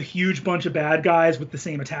had a huge bunch of bad guys with the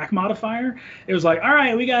same attack modifier. It was like, all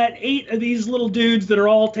right, we got 8 of these little dudes that are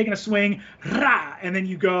all taking a swing, rah, and then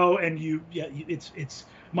you go and it's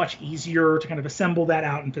much easier to kind of assemble that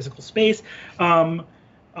out in physical space.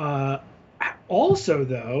 Also,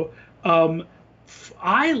 though,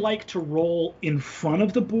 I like to roll in front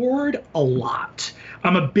of the board a lot.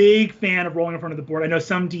 I'm a big fan of rolling in front of the board. I know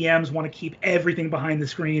some DMs want to keep everything behind the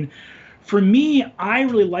screen. For me, I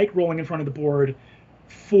really like rolling in front of the board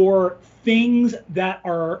for things that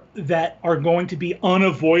are going to be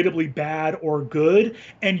unavoidably bad or good,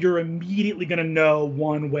 and you're immediately going to know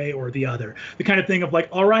one way or the other. The kind of thing of like,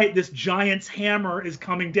 all right, this giant's hammer is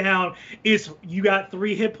coming down. You got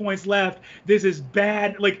 3 hit points left. This is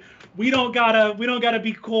bad. Like, we don't gotta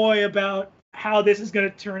be coy about how this is going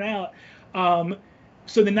to turn out.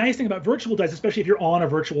 So the nice thing about virtual dice, especially if you're on a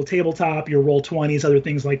virtual tabletop, your Roll20s, other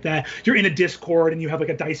things like that, you're in a Discord and you have like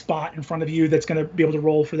a dice bot in front of you that's going to be able to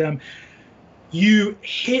roll for them. You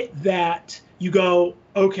hit that, you go,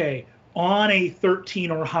 okay, on a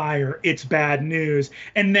 13 or higher, it's bad news.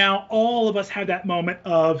 And now all of us have that moment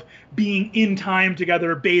of being in time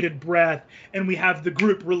together, bated breath, and we have the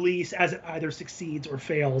group release as it either succeeds or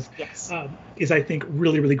fails. Yes. Is, I think,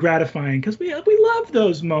 really, really gratifying, because we love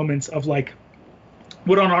those moments of, like,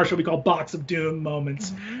 what on our show we call box of doom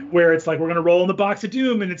moments, where it's like we're going to roll in the box of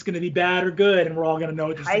doom and it's going to be bad or good, and we're all going to know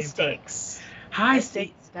at the same stakes. time. High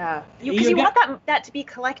stakes stuff. Because you want that to be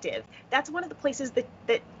collective. That's one of the places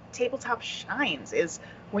that tabletop shines, is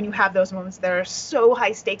when you have those moments that are so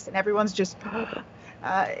high stakes and everyone's just to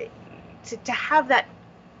have that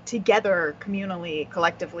together, communally,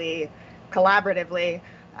 collectively, collaboratively,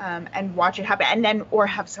 and watch it happen, and then or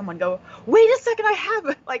have someone go, wait a second, I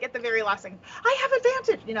have, like, at the very last second, I have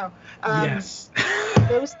advantage, yes.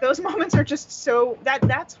 those moments are just so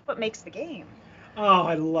that's what makes the game. Oh,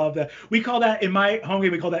 I love that. We call that in my home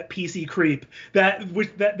game. We call that PC creep. That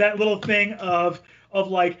little thing of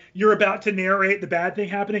like you're about to narrate the bad thing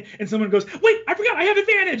happening, and someone goes, "Wait, I forgot, I have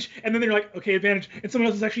advantage," and then they're like, "Okay, advantage," and someone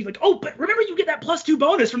else is actually like, "Oh, but remember you get that +2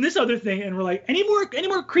 bonus from this other thing," and we're like, "Any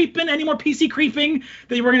more creeping? Any more PC creeping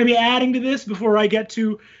that we're going to be adding to this before I get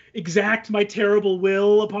to exact my terrible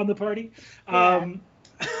will upon the party?" Yeah.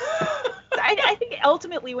 I think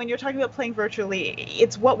ultimately when you're talking about playing virtually,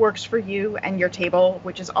 it's what works for you and your table,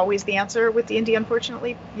 which is always the answer with D&D,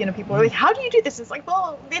 unfortunately. You know, people are like, how do you do this? It's like,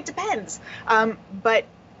 well, it depends. But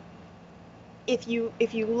if you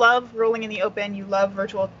love rolling in the open, you love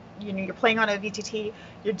virtual, you know, you're playing on a VTT,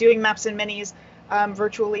 you're doing maps and minis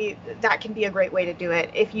virtually, that can be a great way to do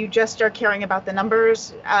it. If you just are caring about the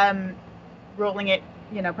numbers, rolling it,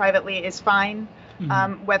 you know, privately is fine.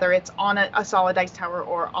 Whether it's on a solid dice tower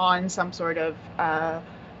or on some sort of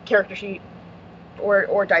character sheet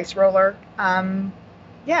or dice roller.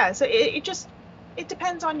 Yeah, so it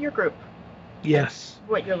depends on your group. Yes.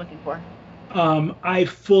 What you're looking for. I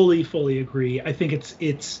fully agree. I think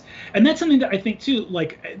it's and that's something that I think too,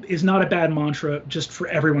 like, is not a bad mantra just for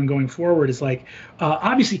everyone going forward. Is like,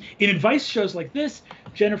 obviously in advice shows like this,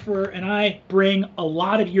 Jennifer and I bring a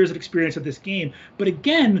lot of years of experience of this game, but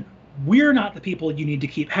again, we're not the people you need to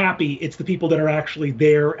keep happy. It's the people that are actually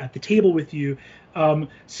there at the table with you.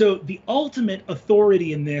 So the ultimate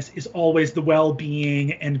authority in this is always the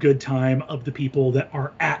well-being and good time of the people that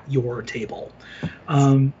are at your table.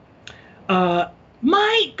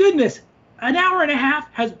 My goodness, an hour and a half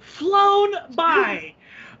has flown by.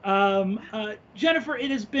 Jennifer,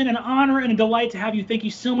 it has been an honor and a delight to have you. Thank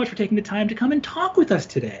you so much for taking the time to come and talk with us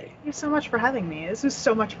today. Thank you so much for having me. This was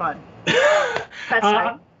so much fun. Best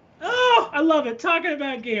time. Oh, I love it. Talking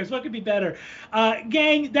about games. What could be better?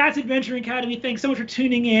 Gang, that's Adventuring Academy. Thanks so much for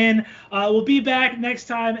tuning in. We'll be back next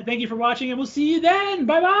time. Thank you for watching, and we'll see you then.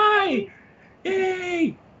 Bye-bye.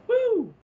 Yay. Woo.